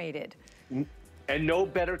hydrated. And no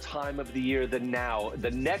better time of the year than now.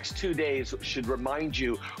 The next 2 days should remind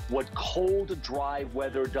you what cold, dry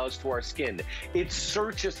weather does to our skin. It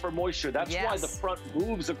searches for moisture. That's why the front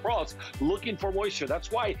moves across looking for moisture.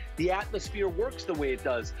 That's why the atmosphere works the way it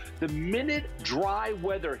does. The minute dry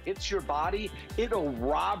weather hits your body, it'll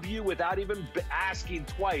rob you without even asking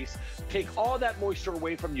twice. Take all that moisture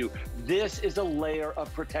away from you. This is a layer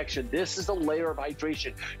of protection. This is a layer of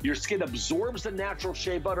hydration. Your skin absorbs the natural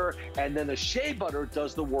shea butter, and then the shea butter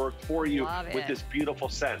does the work for you with this beautiful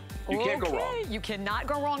scent. You can't go wrong. You cannot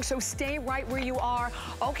go wrong, so stay right where you are.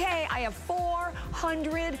 Okay, I have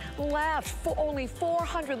 400 left. Only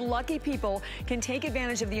 400 lucky people can take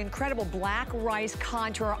advantage of the incredible Black Rice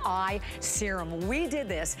Contour Eye Serum. We did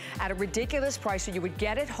this at a ridiculous price, so you would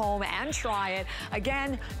get it home and try it.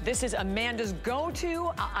 Again, this is Amanda's go-to.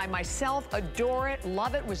 I myself adore it,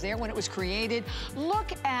 love it, was there when it was created.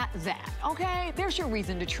 Look at that, okay? There's your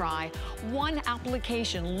reason to try. One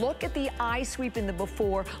application. Look at the eye sweep in the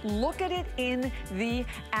before. Look at it in the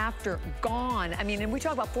after. Gone. I mean, and we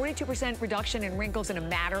talk about 42% reduction in wrinkles in a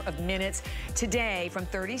matter of minutes. Today, from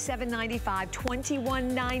 $37.95,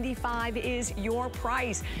 $21.95 is your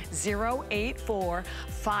price.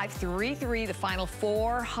 084533, the final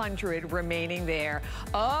 400 remaining there.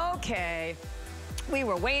 Okay. We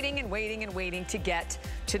were waiting and waiting and waiting to get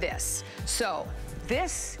to this. So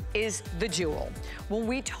this is the jewel. When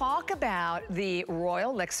we talk about the Royal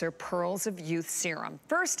Elixir Pearls of Youth Serum,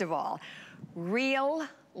 first of all, real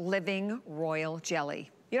living royal jelly.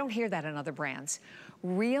 You don't hear that in other brands.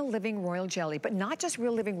 Real living royal jelly, but not just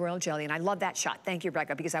real living royal jelly. And I love that shot. Thank you,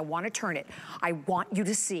 Rebecca, because I want to turn it. I want you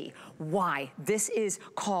to see why this is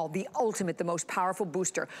called the ultimate, the most powerful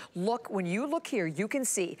booster. Look, when you look here, you can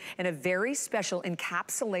see in a very special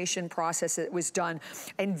encapsulation process that was done,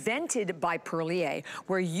 invented by Perlier,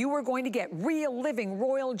 where you are going to get real living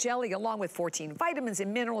royal jelly along with 14 vitamins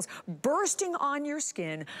and minerals bursting on your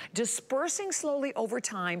skin, dispersing slowly over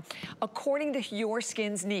time according to your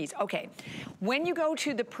skin's needs. Okay, when you go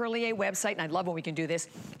to the Perlier website, and I love when we can do this,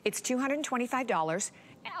 it's $225,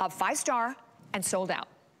 5-star, and sold out.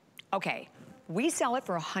 Okay, we sell it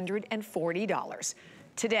for $140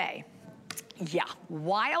 today. Yeah,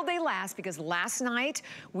 while they last, because last night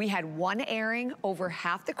we had one airing, over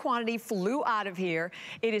half the quantity flew out of here.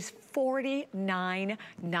 It is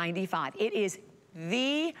 $49.95. It is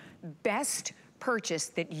the best purchase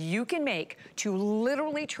that you can make to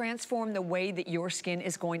literally transform the way that your skin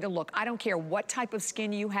is going to look. I don't care what type of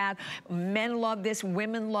skin you have. Men love this,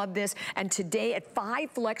 women love this. And today at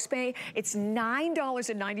 5 FlexPay, it's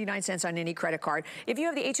 $9.99 on any credit card. If you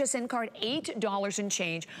have the HSN card, $8 and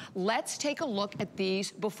change. Let's take a look at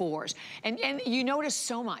these befores. And you notice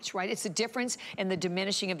so much, right? It's the difference in the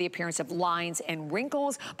diminishing of the appearance of lines and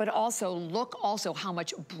wrinkles, but also look also how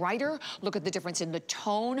much brighter. Look at the difference in the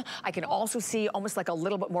tone. I can also see almost like a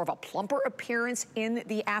little bit more of a plumper appearance in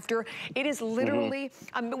the after. It is literally,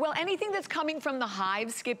 well, anything that's coming from the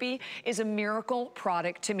hive, Skippy, is a miracle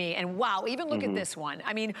product to me. And wow, even look at this one.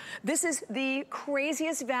 I mean, this is the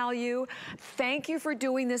craziest value. Thank you for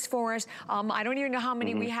doing this for us. I don't even know how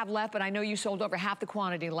many we have left, but I know you sold over half the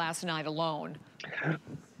quantity last night alone.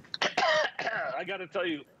 I got to tell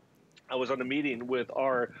you, I was on a meeting with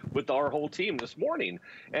our whole team this morning,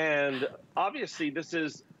 and obviously this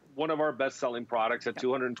is one of our best-selling products at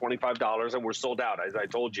 $225, and we're sold out, as I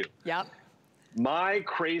told you. Yep. My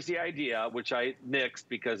crazy idea, which I nixed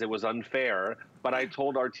because it was unfair, but I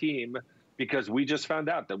told our team, because we just found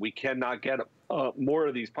out that we cannot get more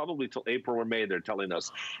of these probably till April or May. They're telling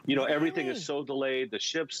us, you know, everything is so delayed. The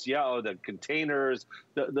ships, the containers,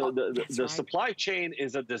 the supply chain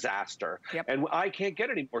is a disaster, and I can't get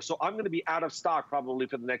any more. So I'm going to be out of stock probably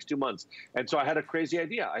for the next 2 months. And so I had a crazy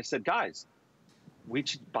idea. I said, guys, we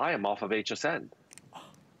should buy them off of HSN.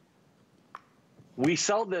 We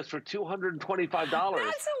sell this for $225. That's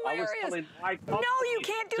hilarious. I was telling my company you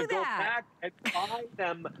can't do to go back and buy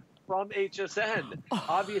them from HSN.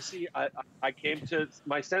 Obviously, I came to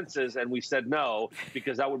my senses and we said no,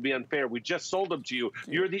 because that would be unfair. We just sold them to you.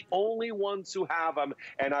 You're the only ones who have them,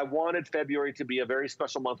 and I wanted February to be a very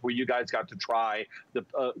special month where you guys got to try the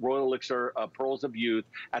Royal Elixir Pearls of Youth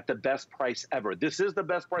at the best price ever. This is the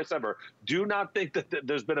best price ever. Do not think that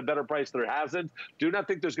there's been a better price. There hasn't. Do not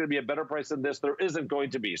think there's going to be a better price than this. There isn't going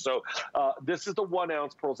to be. So this is the 1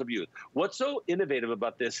 ounce Pearls of Youth. What's so innovative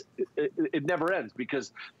about this, it never ends,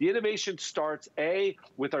 because the innovation starts,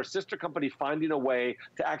 with our sister company finding a way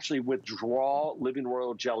to actually withdraw living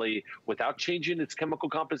royal jelly without changing its chemical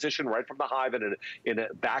composition right from the hive in a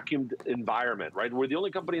vacuumed environment, right? We're the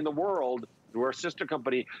only company in the world, we're a sister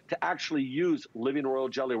company, to actually use living royal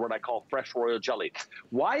jelly, what I call fresh royal jelly.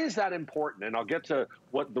 Why is that important? And I'll get to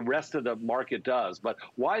what the rest of the market does, but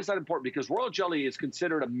why is that important? Because royal jelly is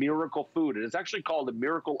considered a miracle food. It is actually called a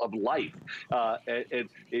miracle of life. It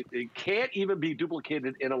can't even be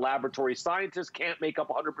duplicated in a laboratory. Scientists can't make up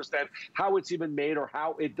 100% how it's even made or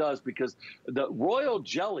how it does, because the royal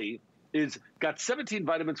jelly got 17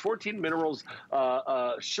 vitamins, 14 minerals,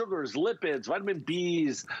 sugars, lipids, vitamin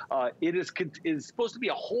Bs. It is supposed to be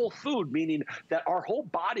a whole food, meaning that our whole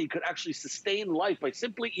body could actually sustain life by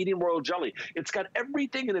simply eating royal jelly. It's got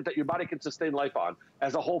everything in it that your body can sustain life on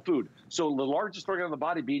as a whole food. So the largest organ on the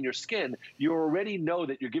body being your skin, you already know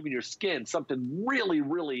that you're giving your skin something really,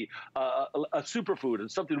 really a superfood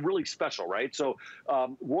and something really special, right? So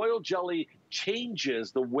royal jelly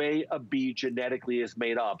changes the way a bee genetically is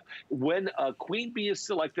made up. When a queen bee is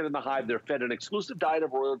selected in the hive, they're fed an exclusive diet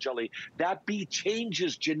of royal jelly. That bee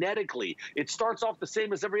changes genetically. It starts off the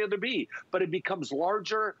same as every other bee, but it becomes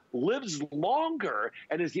larger, lives longer,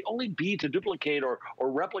 and is the only bee to duplicate or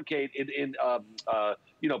replicate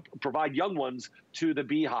provide young ones to the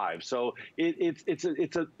beehive. So it's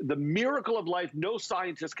the miracle of life. No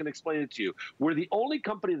scientist can explain it to you. We're the only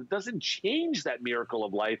company that doesn't change that miracle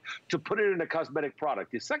of life to put it in a cosmetic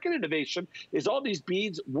product. The second innovation is all these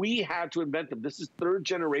beads. We had to invent them. This is third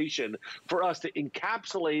generation for us to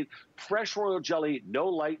encapsulate fresh royal jelly, no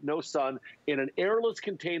light, no sun, in an airless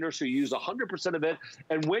container. So you use 100% of it.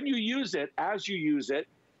 And when you use it, as you use it,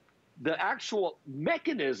 the actual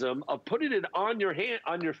mechanism of putting it on your hand,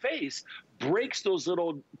 on your face, breaks those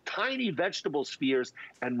little tiny vegetable spheres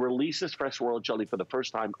and releases fresh royal jelly for the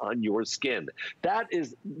first time on your skin. That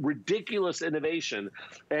is ridiculous innovation.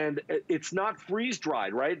 And it's not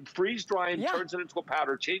freeze-dried, right? Freeze-drying turns it into a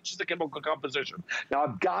powder, changes the chemical composition. Now,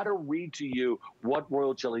 I've got to read to you what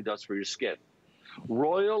royal jelly does for your skin.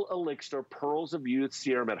 Royal Elixir Pearls of Youth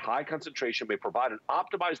Serum at high concentration may provide an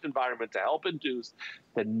optimized environment to help induce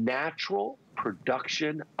the natural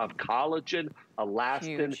production of collagen,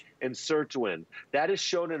 elastin, and sirtuin. That is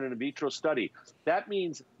shown in an in vitro study. That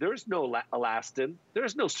means there's no elastin,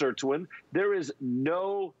 there's no sirtuin, there is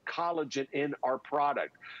no collagen in our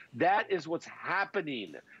product. That is what's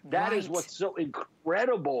happening. That is what's so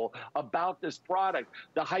incredible about this product.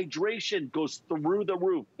 The hydration goes through the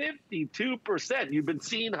roof, 52%. You've been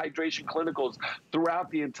seeing hydration clinicals throughout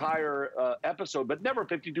the entire episode, but never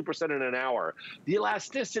 52% in an hour. The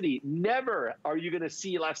elasticity, never are you going to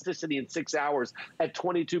see elasticity in 6 hours at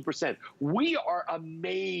 22%. We are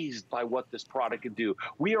amazed by what this product can do.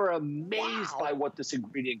 We are amazed by what this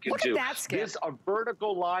ingredient can do. These are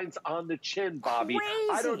vertical lines on the chin, Bobby.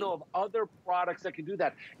 I don't know of other products that can do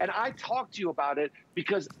that. And I talked to you about it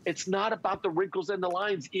because it's not about the wrinkles and the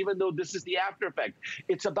lines, even though this is the after effect.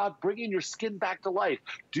 It's about bringing your skin back to life.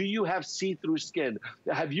 Do you have see-through skin?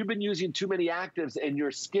 Have you been using too many actives and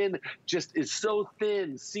your skin just is so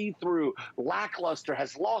thin, see-through, lackluster,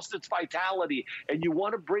 has lost its vitality, and you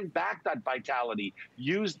want to bring back that vitality?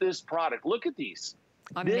 Use this product. Look at these.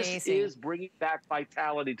 Amazing. This is bringing back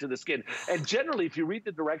vitality to the skin. And generally, if you read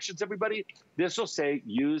the directions, everybody, this will say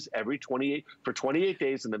use every 28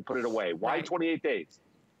 days and then put it away. Why 28 days?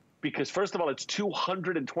 Because first of all, it's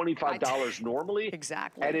 $225 normally.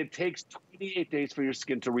 Exactly. And it takes 28 days for your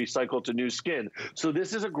skin to recycle to new skin. So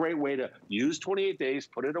this is a great way to use 28 days,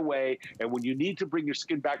 put it away, and when you need to bring your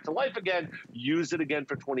skin back to life again, use it again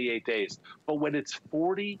for 28 days. But when it's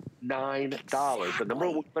 $49, the number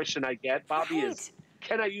one question I get, Bobby, is,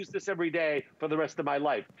 can I use this every day for the rest of my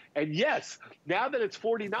life? And yes, now that it's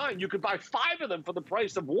 $49, you could buy 5 of them for the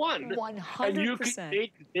price of one. 100%. And you can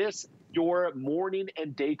make this your morning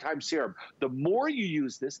and daytime serum. The more you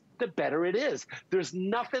use this, the better it is. There's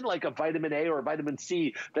nothing like a vitamin A or a vitamin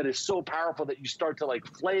C that is so powerful that you start to like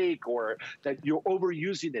flake or that you're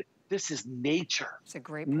overusing it. This is nature. It's a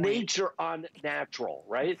great point. Nature on natural,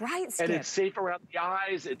 right? Right, Skip. And it's safe around the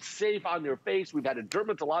eyes. It's safe on your face. We've had it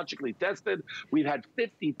dermatologically tested. We've had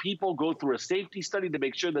 50 people go through a safety study to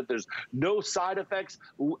make sure that there's no side effects.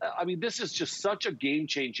 I mean, this is just such a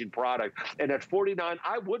game-changing product. And at $49,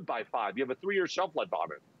 I would buy 5. You have a 3-year shelf life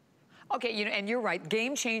on it. Okay, and you're right.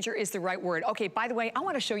 Game changer is the right word. Okay, by the way, I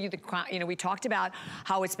want to show you we talked about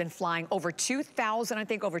how it's been flying over 2,000, I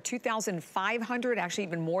think over 2,500, actually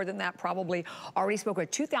even more than that probably. Already spoken,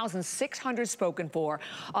 2,600 spoken for.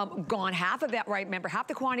 Gone half of that, right? Remember, half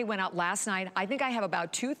the quantity went out last night. I think I have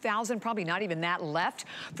about 2,000, probably not even that left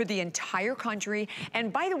for the entire country.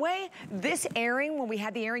 And by the way, this airing, when we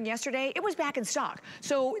had the airing yesterday, it was back in stock.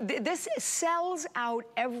 So this sells out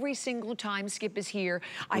every single time Skip is here.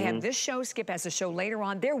 I have this show, Skip has a show later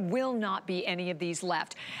on. There will not be any of these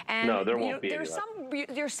left. And no, there won't be there's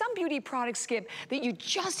some beauty products, Skip, that you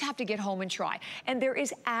just have to get home and try. And there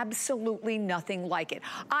is absolutely nothing like it.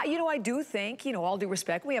 I do think, all due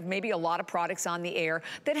respect, we have maybe a lot of products on the air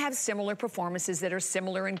that have similar performances, that are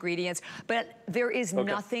similar ingredients, but there is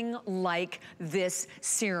nothing like this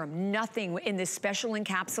serum. Nothing in this special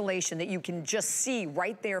encapsulation that you can just see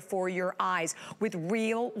right there for your eyes with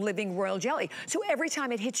real living royal jelly. So every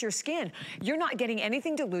time it hits your skin, you're not getting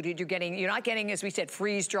anything diluted. You're not getting, as we said,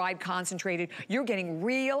 freeze-dried, concentrated. You're getting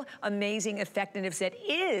real, amazing effectiveness that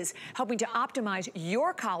is helping to optimize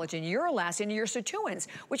your collagen, your elastin, your sirtuins,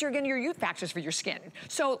 which are, again, your youth factors for your skin.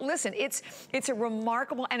 So listen, it's a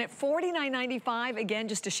remarkable, and at $49.95, again,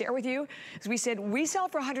 just to share with you, as we said, we sell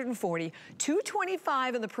for $140,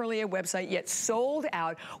 $225 on the Perlier website, yet sold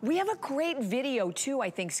out. We have a great video, too, I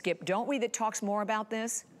think, Skip, don't we, that talks more about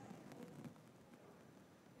this?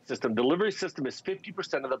 system. Delivery system is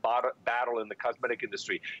 50% of the battle in the cosmetic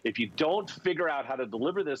industry. If you don't figure out how to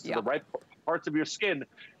deliver this to the right parts of your skin,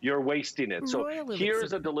 you're wasting it. So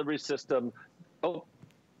here's a delivery system. Oh,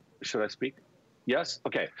 should I speak? Yes?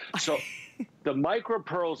 Okay. So the micro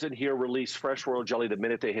pearls in here release fresh royal jelly the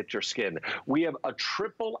minute they hit your skin. We have a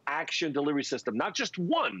triple action delivery system, not just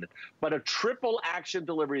one, but a triple action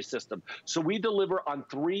delivery system. So we deliver on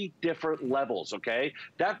 3 different levels, okay?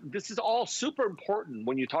 This is all super important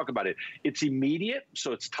when you talk about it. It's immediate,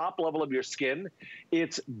 so it's top level of your skin.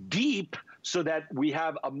 It's deep, so that we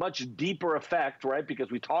have a much deeper effect, right? Because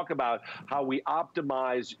we talk about how we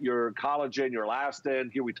optimize your collagen, your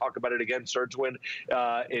elastin. Here we talk about it again, Sirtuin,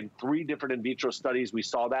 in 3 different in vitro studies. We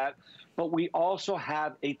saw that. But we also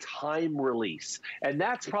have a time release. And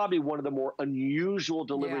that's probably one of the more unusual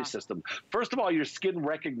delivery systems. First of all, your skin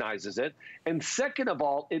recognizes it. And second of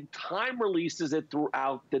all, it time releases it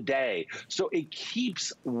throughout the day. So it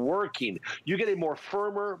keeps working. You get a more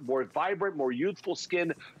firmer, more vibrant, more youthful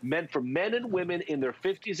skin meant for men and women in their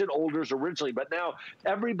 50s and older originally. But now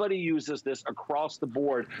everybody uses this across the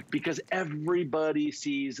board because everybody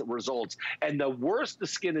sees results. And the worse the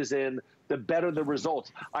skin is in, the better the results.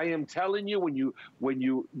 I am telling you, when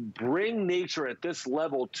you bring nature at this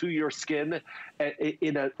level to your skin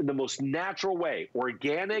in the most natural way,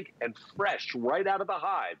 organic and fresh right out of the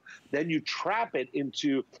hive, then you trap it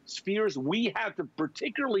into spheres we have to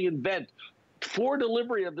particularly invent for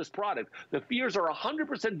delivery of this product. The spheres are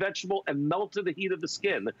 100% vegetable and melt to the heat of the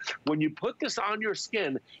skin. When you put this on your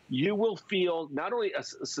skin, you will feel not only a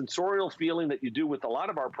sensorial feeling that you do with a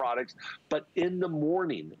lot of our products, but in the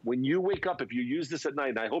morning, when you wake up, if you use this at night,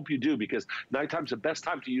 and I hope you do, because nighttime's the best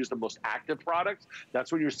time to use the most active products.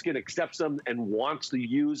 That's when your skin accepts them and wants to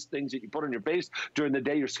use things that you put on your face. During the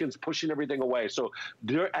day, your skin's pushing everything away. So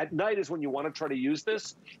at night is when you want to try to use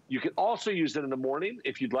this. You can also use it in the morning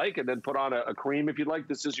if you'd like, and then put on a cream if you'd like.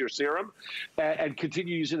 This is your serum, and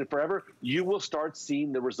continue using it forever. You will start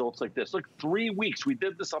seeing the results like this. Look, 3 weeks. We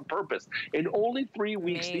did this on purpose. In only 3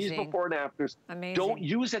 weeks, these before and afters don't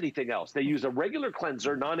use anything else. They use a regular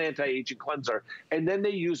cleanser, non-anti-aging cleanser, and then they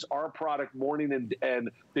use our product morning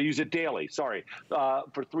and they use it daily,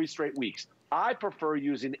 for 3 straight weeks. I prefer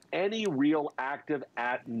using any real active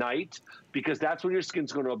at night because that's when your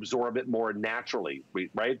skin's going to absorb it more naturally,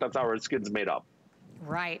 right? That's how our skin's made up.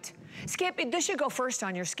 Right. Skip, this should go first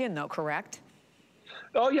on your skin, though, correct?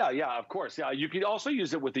 Oh, yeah, of course. Yeah, you can also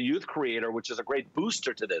use it with the Youth Creator, which is a great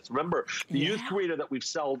booster to this. Remember, the Youth Creator that we've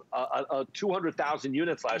sold 200,000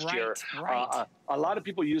 units last year, a lot of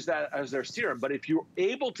people use that as their serum. But if you're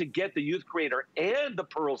able to get the Youth Creator and the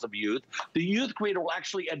Pearls of Youth, the Youth Creator will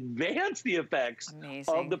actually advance the effects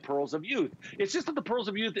of the Pearls of Youth. It's just that the Pearls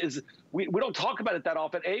of Youth is, we don't talk about it that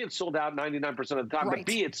often. A, it's sold out 99% of the time. But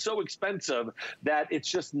B, it's so expensive that it's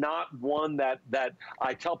just not one that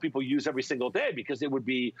I tell people use every single day because it would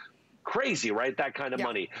be crazy, right? That kind of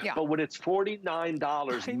money. But when it's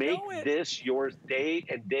 $49, make this your day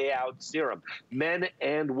and day out serum, men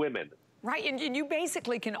and women. Right, and you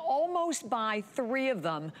basically can almost buy 3 of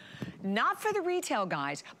them, not for the retail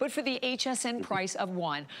guys, but for the HSN price of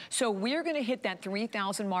 1. So we're gonna hit that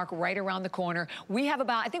 3,000 mark right around the corner. We have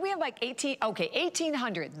about, I think we have like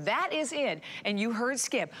 1,800. That is it. And you heard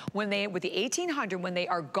Skip, with the 1,800, when they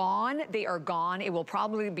are gone, they are gone. It will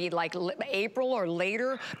probably be like April or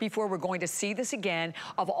later before we're going to see this again.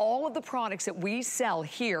 Of all of the products that we sell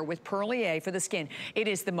here with Perlier for the skin, it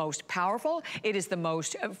is the most powerful. It is the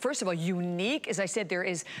most, first of all, unique. As I said, there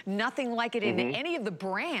is nothing like it in any of the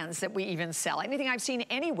brands that we even sell, anything I've seen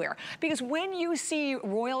anywhere. Because when you see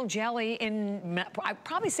royal jelly in,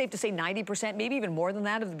 probably safe to say 90%, maybe even more than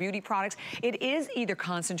that of the beauty products, it is either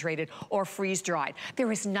concentrated or freeze-dried.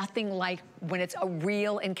 There is nothing like when it's a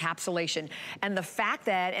real encapsulation. And the fact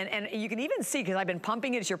that, and you can even see, because I've been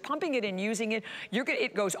pumping it, as you're pumping it and using it,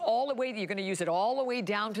 it goes all the way, you're gonna use it all the way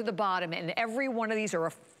down to the bottom, and every one of these are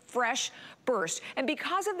a fresh burst. And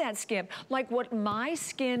because of that, Skip, like what my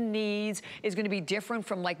skin needs is going to be different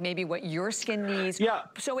from like maybe what your skin needs. Yeah.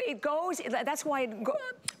 So it goes, that's why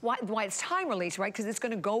it's time release, right? Because it's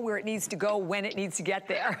going to go where it needs to go when it needs to get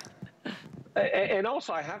there. And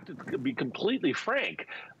also, I have to be completely frank.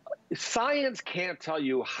 Science can't tell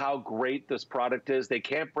you how great this product is. They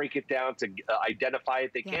can't break it down to identify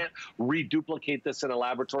it. They can't reduplicate this in a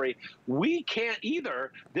laboratory. We can't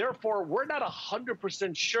either. Therefore, we're not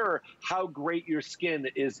 100% sure how great your skin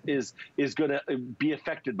is going to be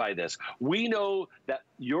affected by this. We know that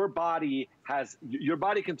your body your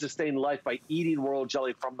body can sustain life by eating royal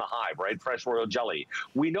jelly from the hive, right? Fresh royal jelly.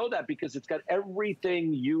 We know that because it's got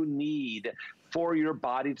everything you need for your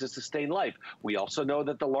body to sustain life. We also know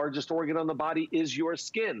that the largest organ on the body is your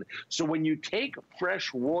skin. So when you take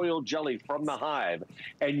fresh royal jelly from the hive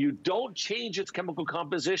and you don't change its chemical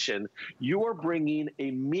composition, you are bringing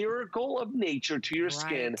a miracle of nature to your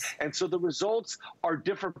skin. And so the results are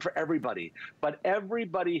different for everybody. But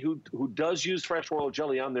everybody who does use fresh royal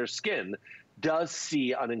jelly on their skin does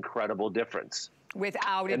see an incredible difference.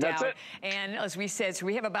 Without a doubt. And as we said, so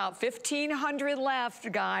we have about 1,500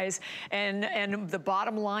 left, guys. And the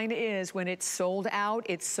bottom line is when it's sold out,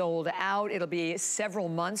 it's sold out. It'll be several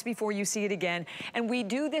months before you see it again. And we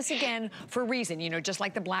do this again for a reason, you know, just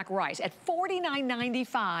like the black rice. At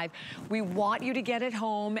 $49.95, we want you to get it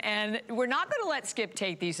home. And we're not going to let Skip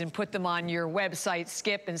take these and put them on your website,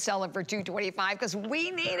 Skip, and sell them for $225 because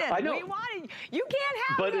we need it. I know. We want it. You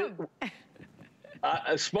can't have them.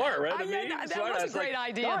 Smart, right? I mean, that was a great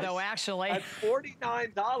idea, though, actually. At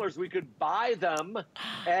 $49, we could buy them,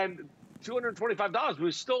 and $225,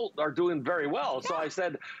 we still are doing very well. So I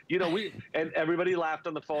said, you know, and everybody laughed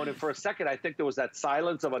on the phone, and for a second, I think there was that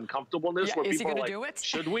silence of uncomfortableness where people were like,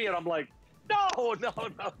 should we? And I'm like, no,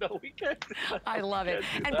 we can't. I love it.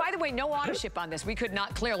 And by the way, no auto ship on this. We couldn't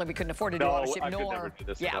afford to do auto ship.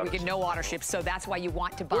 We could no auto ship. So that's why you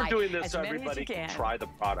want to buy. We're doing this as so many everybody as you can. Try the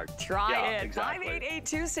product. Try it. Exactly.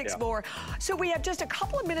 588-264. So we have just a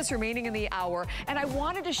couple of minutes remaining in the hour, and I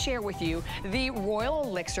wanted to share with you the Royal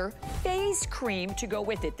Elixir Face Cream to go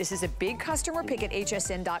with it. This is a big customer pick at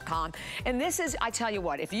hsn.com. And this is, I tell you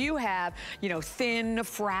what, if you have, you know, thin,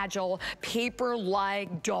 fragile,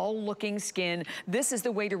 paper-like, dull-looking skin, this is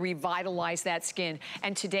the way to revitalize that skin.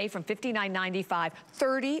 And today from $59.95,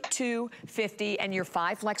 $32.50, and your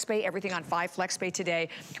 5 FlexPay, everything on 5 FlexPay today,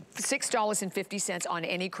 $6.50 on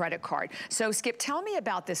any credit card. So Skip, tell me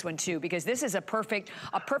about this one too, because this is a perfect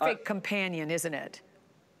companion, isn't it?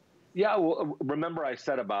 Yeah, well, remember I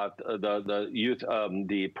said about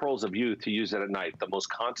the pearls of youth to use it at night. The most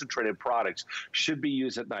concentrated products should be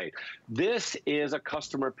used at night. This is a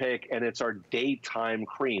customer pick, and it's our daytime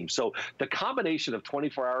cream. So the combination of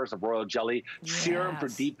 24 hours of royal jelly, serum for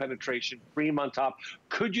deep penetration, cream on top.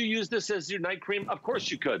 Could you use this as your night cream? Of course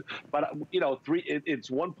you could. But, you know, it's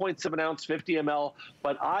 1.7 ounce, 50 ml.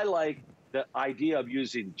 But I like the idea of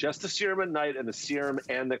using just the serum at night and the serum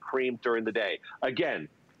and the cream during the day. Again,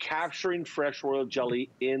 capturing fresh royal jelly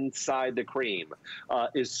inside the cream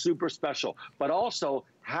is super special, but also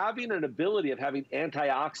having an ability of having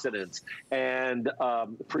antioxidants and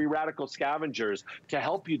free radical scavengers to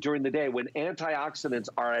help you during the day when antioxidants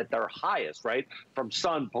are at their highest, right? From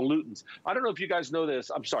sun, pollutants. I don't know if you guys know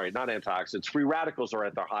this. I'm sorry, not antioxidants. Free radicals are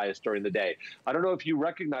at their highest during the day. I don't know if you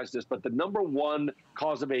recognize this, but the #1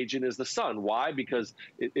 cause of aging is the sun. Why? Because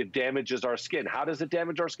it damages our skin. How does it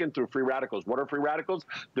damage our skin? Through free radicals. What are free radicals?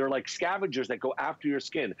 They're like scavengers that go after your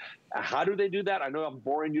skin. How do they do that? I know I'm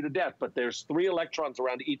boring you to death, but there's 3 electrons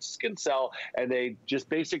around each skin cell, and they just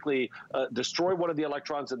basically destroy one of the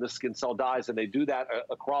electrons and the skin cell dies, and they do that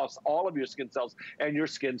across all of your skin cells, and your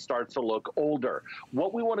skin starts to look older.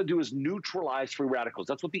 What we want to do is neutralize free radicals.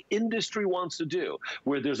 That's what the industry wants to do.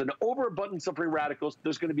 Where there's an overabundance of free radicals,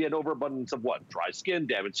 there's going to be an overabundance of what? Dry skin,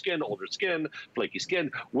 damaged skin, older skin, flaky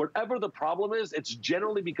skin. Whatever the problem is, it's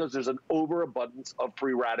generally because there's an overabundance of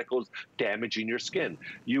free radicals damaging your skin.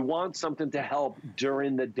 You want something to help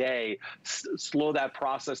during the day, slow that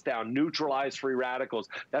process down, neutralize free radicals.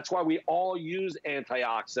 That's why we all use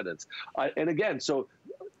antioxidants. And again, so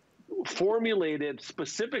formulated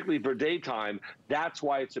specifically for daytime, that's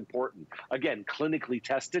why it's important. Again, clinically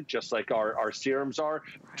tested, just like our serums are,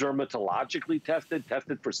 dermatologically tested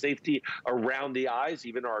for safety around the eyes.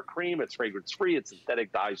 Even our cream, it's fragrance-free, it's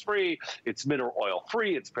synthetic dyes-free, it's mineral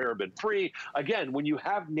oil-free, it's paraben-free. Again, when you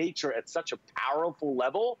have nature at such a powerful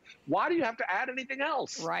level, why do you have to add anything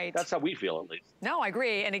else? Right. That's how we feel, at least. No, I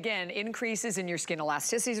agree. And again, increases in your skin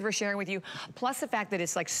elasticities we're sharing with you, plus the fact that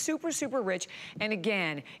it's like super, super rich. And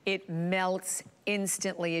again, it melts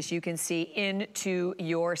instantly, as you can see, into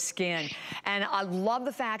your skin. And I love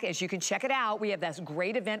the fact, as you can check it out, we have this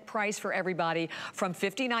great event price for everybody from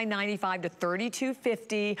 $59.95 to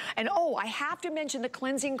 $32.50. And oh, I have to mention the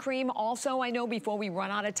cleansing cream also. I know before we run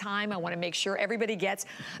out of time, I want to make sure everybody gets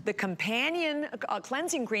the companion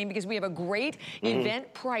cleansing cream, because we have a great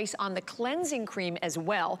event price on the cleansing cream as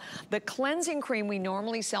well. The cleansing cream we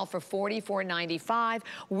normally sell for $44.95.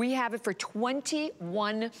 We have it for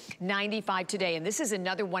 $21.95 today. And And this is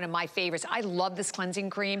another one of my favorites. I love this cleansing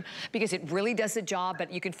cream because it really does the job,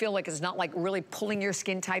 but you can feel like it's not like really pulling your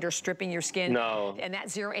skin tight or stripping your skin. No. And that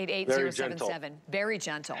 088077. Very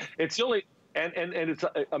gentle.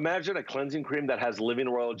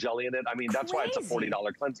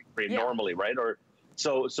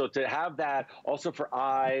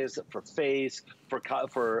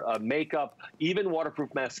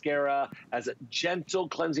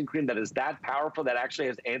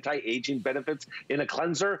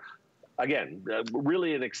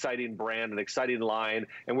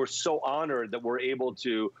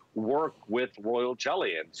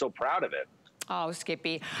 Oh,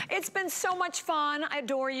 Skippy, it's been so much fun. I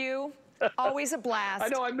adore you. Always a blast. I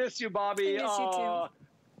know, I miss you, Bobby. I miss you too.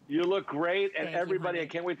 You look great, and Thank everybody, you, I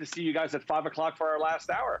can't wait to see you guys at 5 o'clock for our last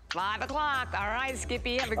hour. 5 o'clock. All right,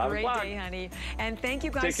 Skippy, have a great day, honey. And thank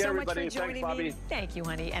you guys so much for joining me. Thank you,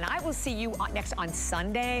 honey. And I will see you next on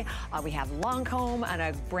Sunday. We have Lancome and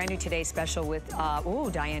a brand new Today special with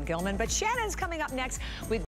Diane Gilman. But Shannon's coming up next with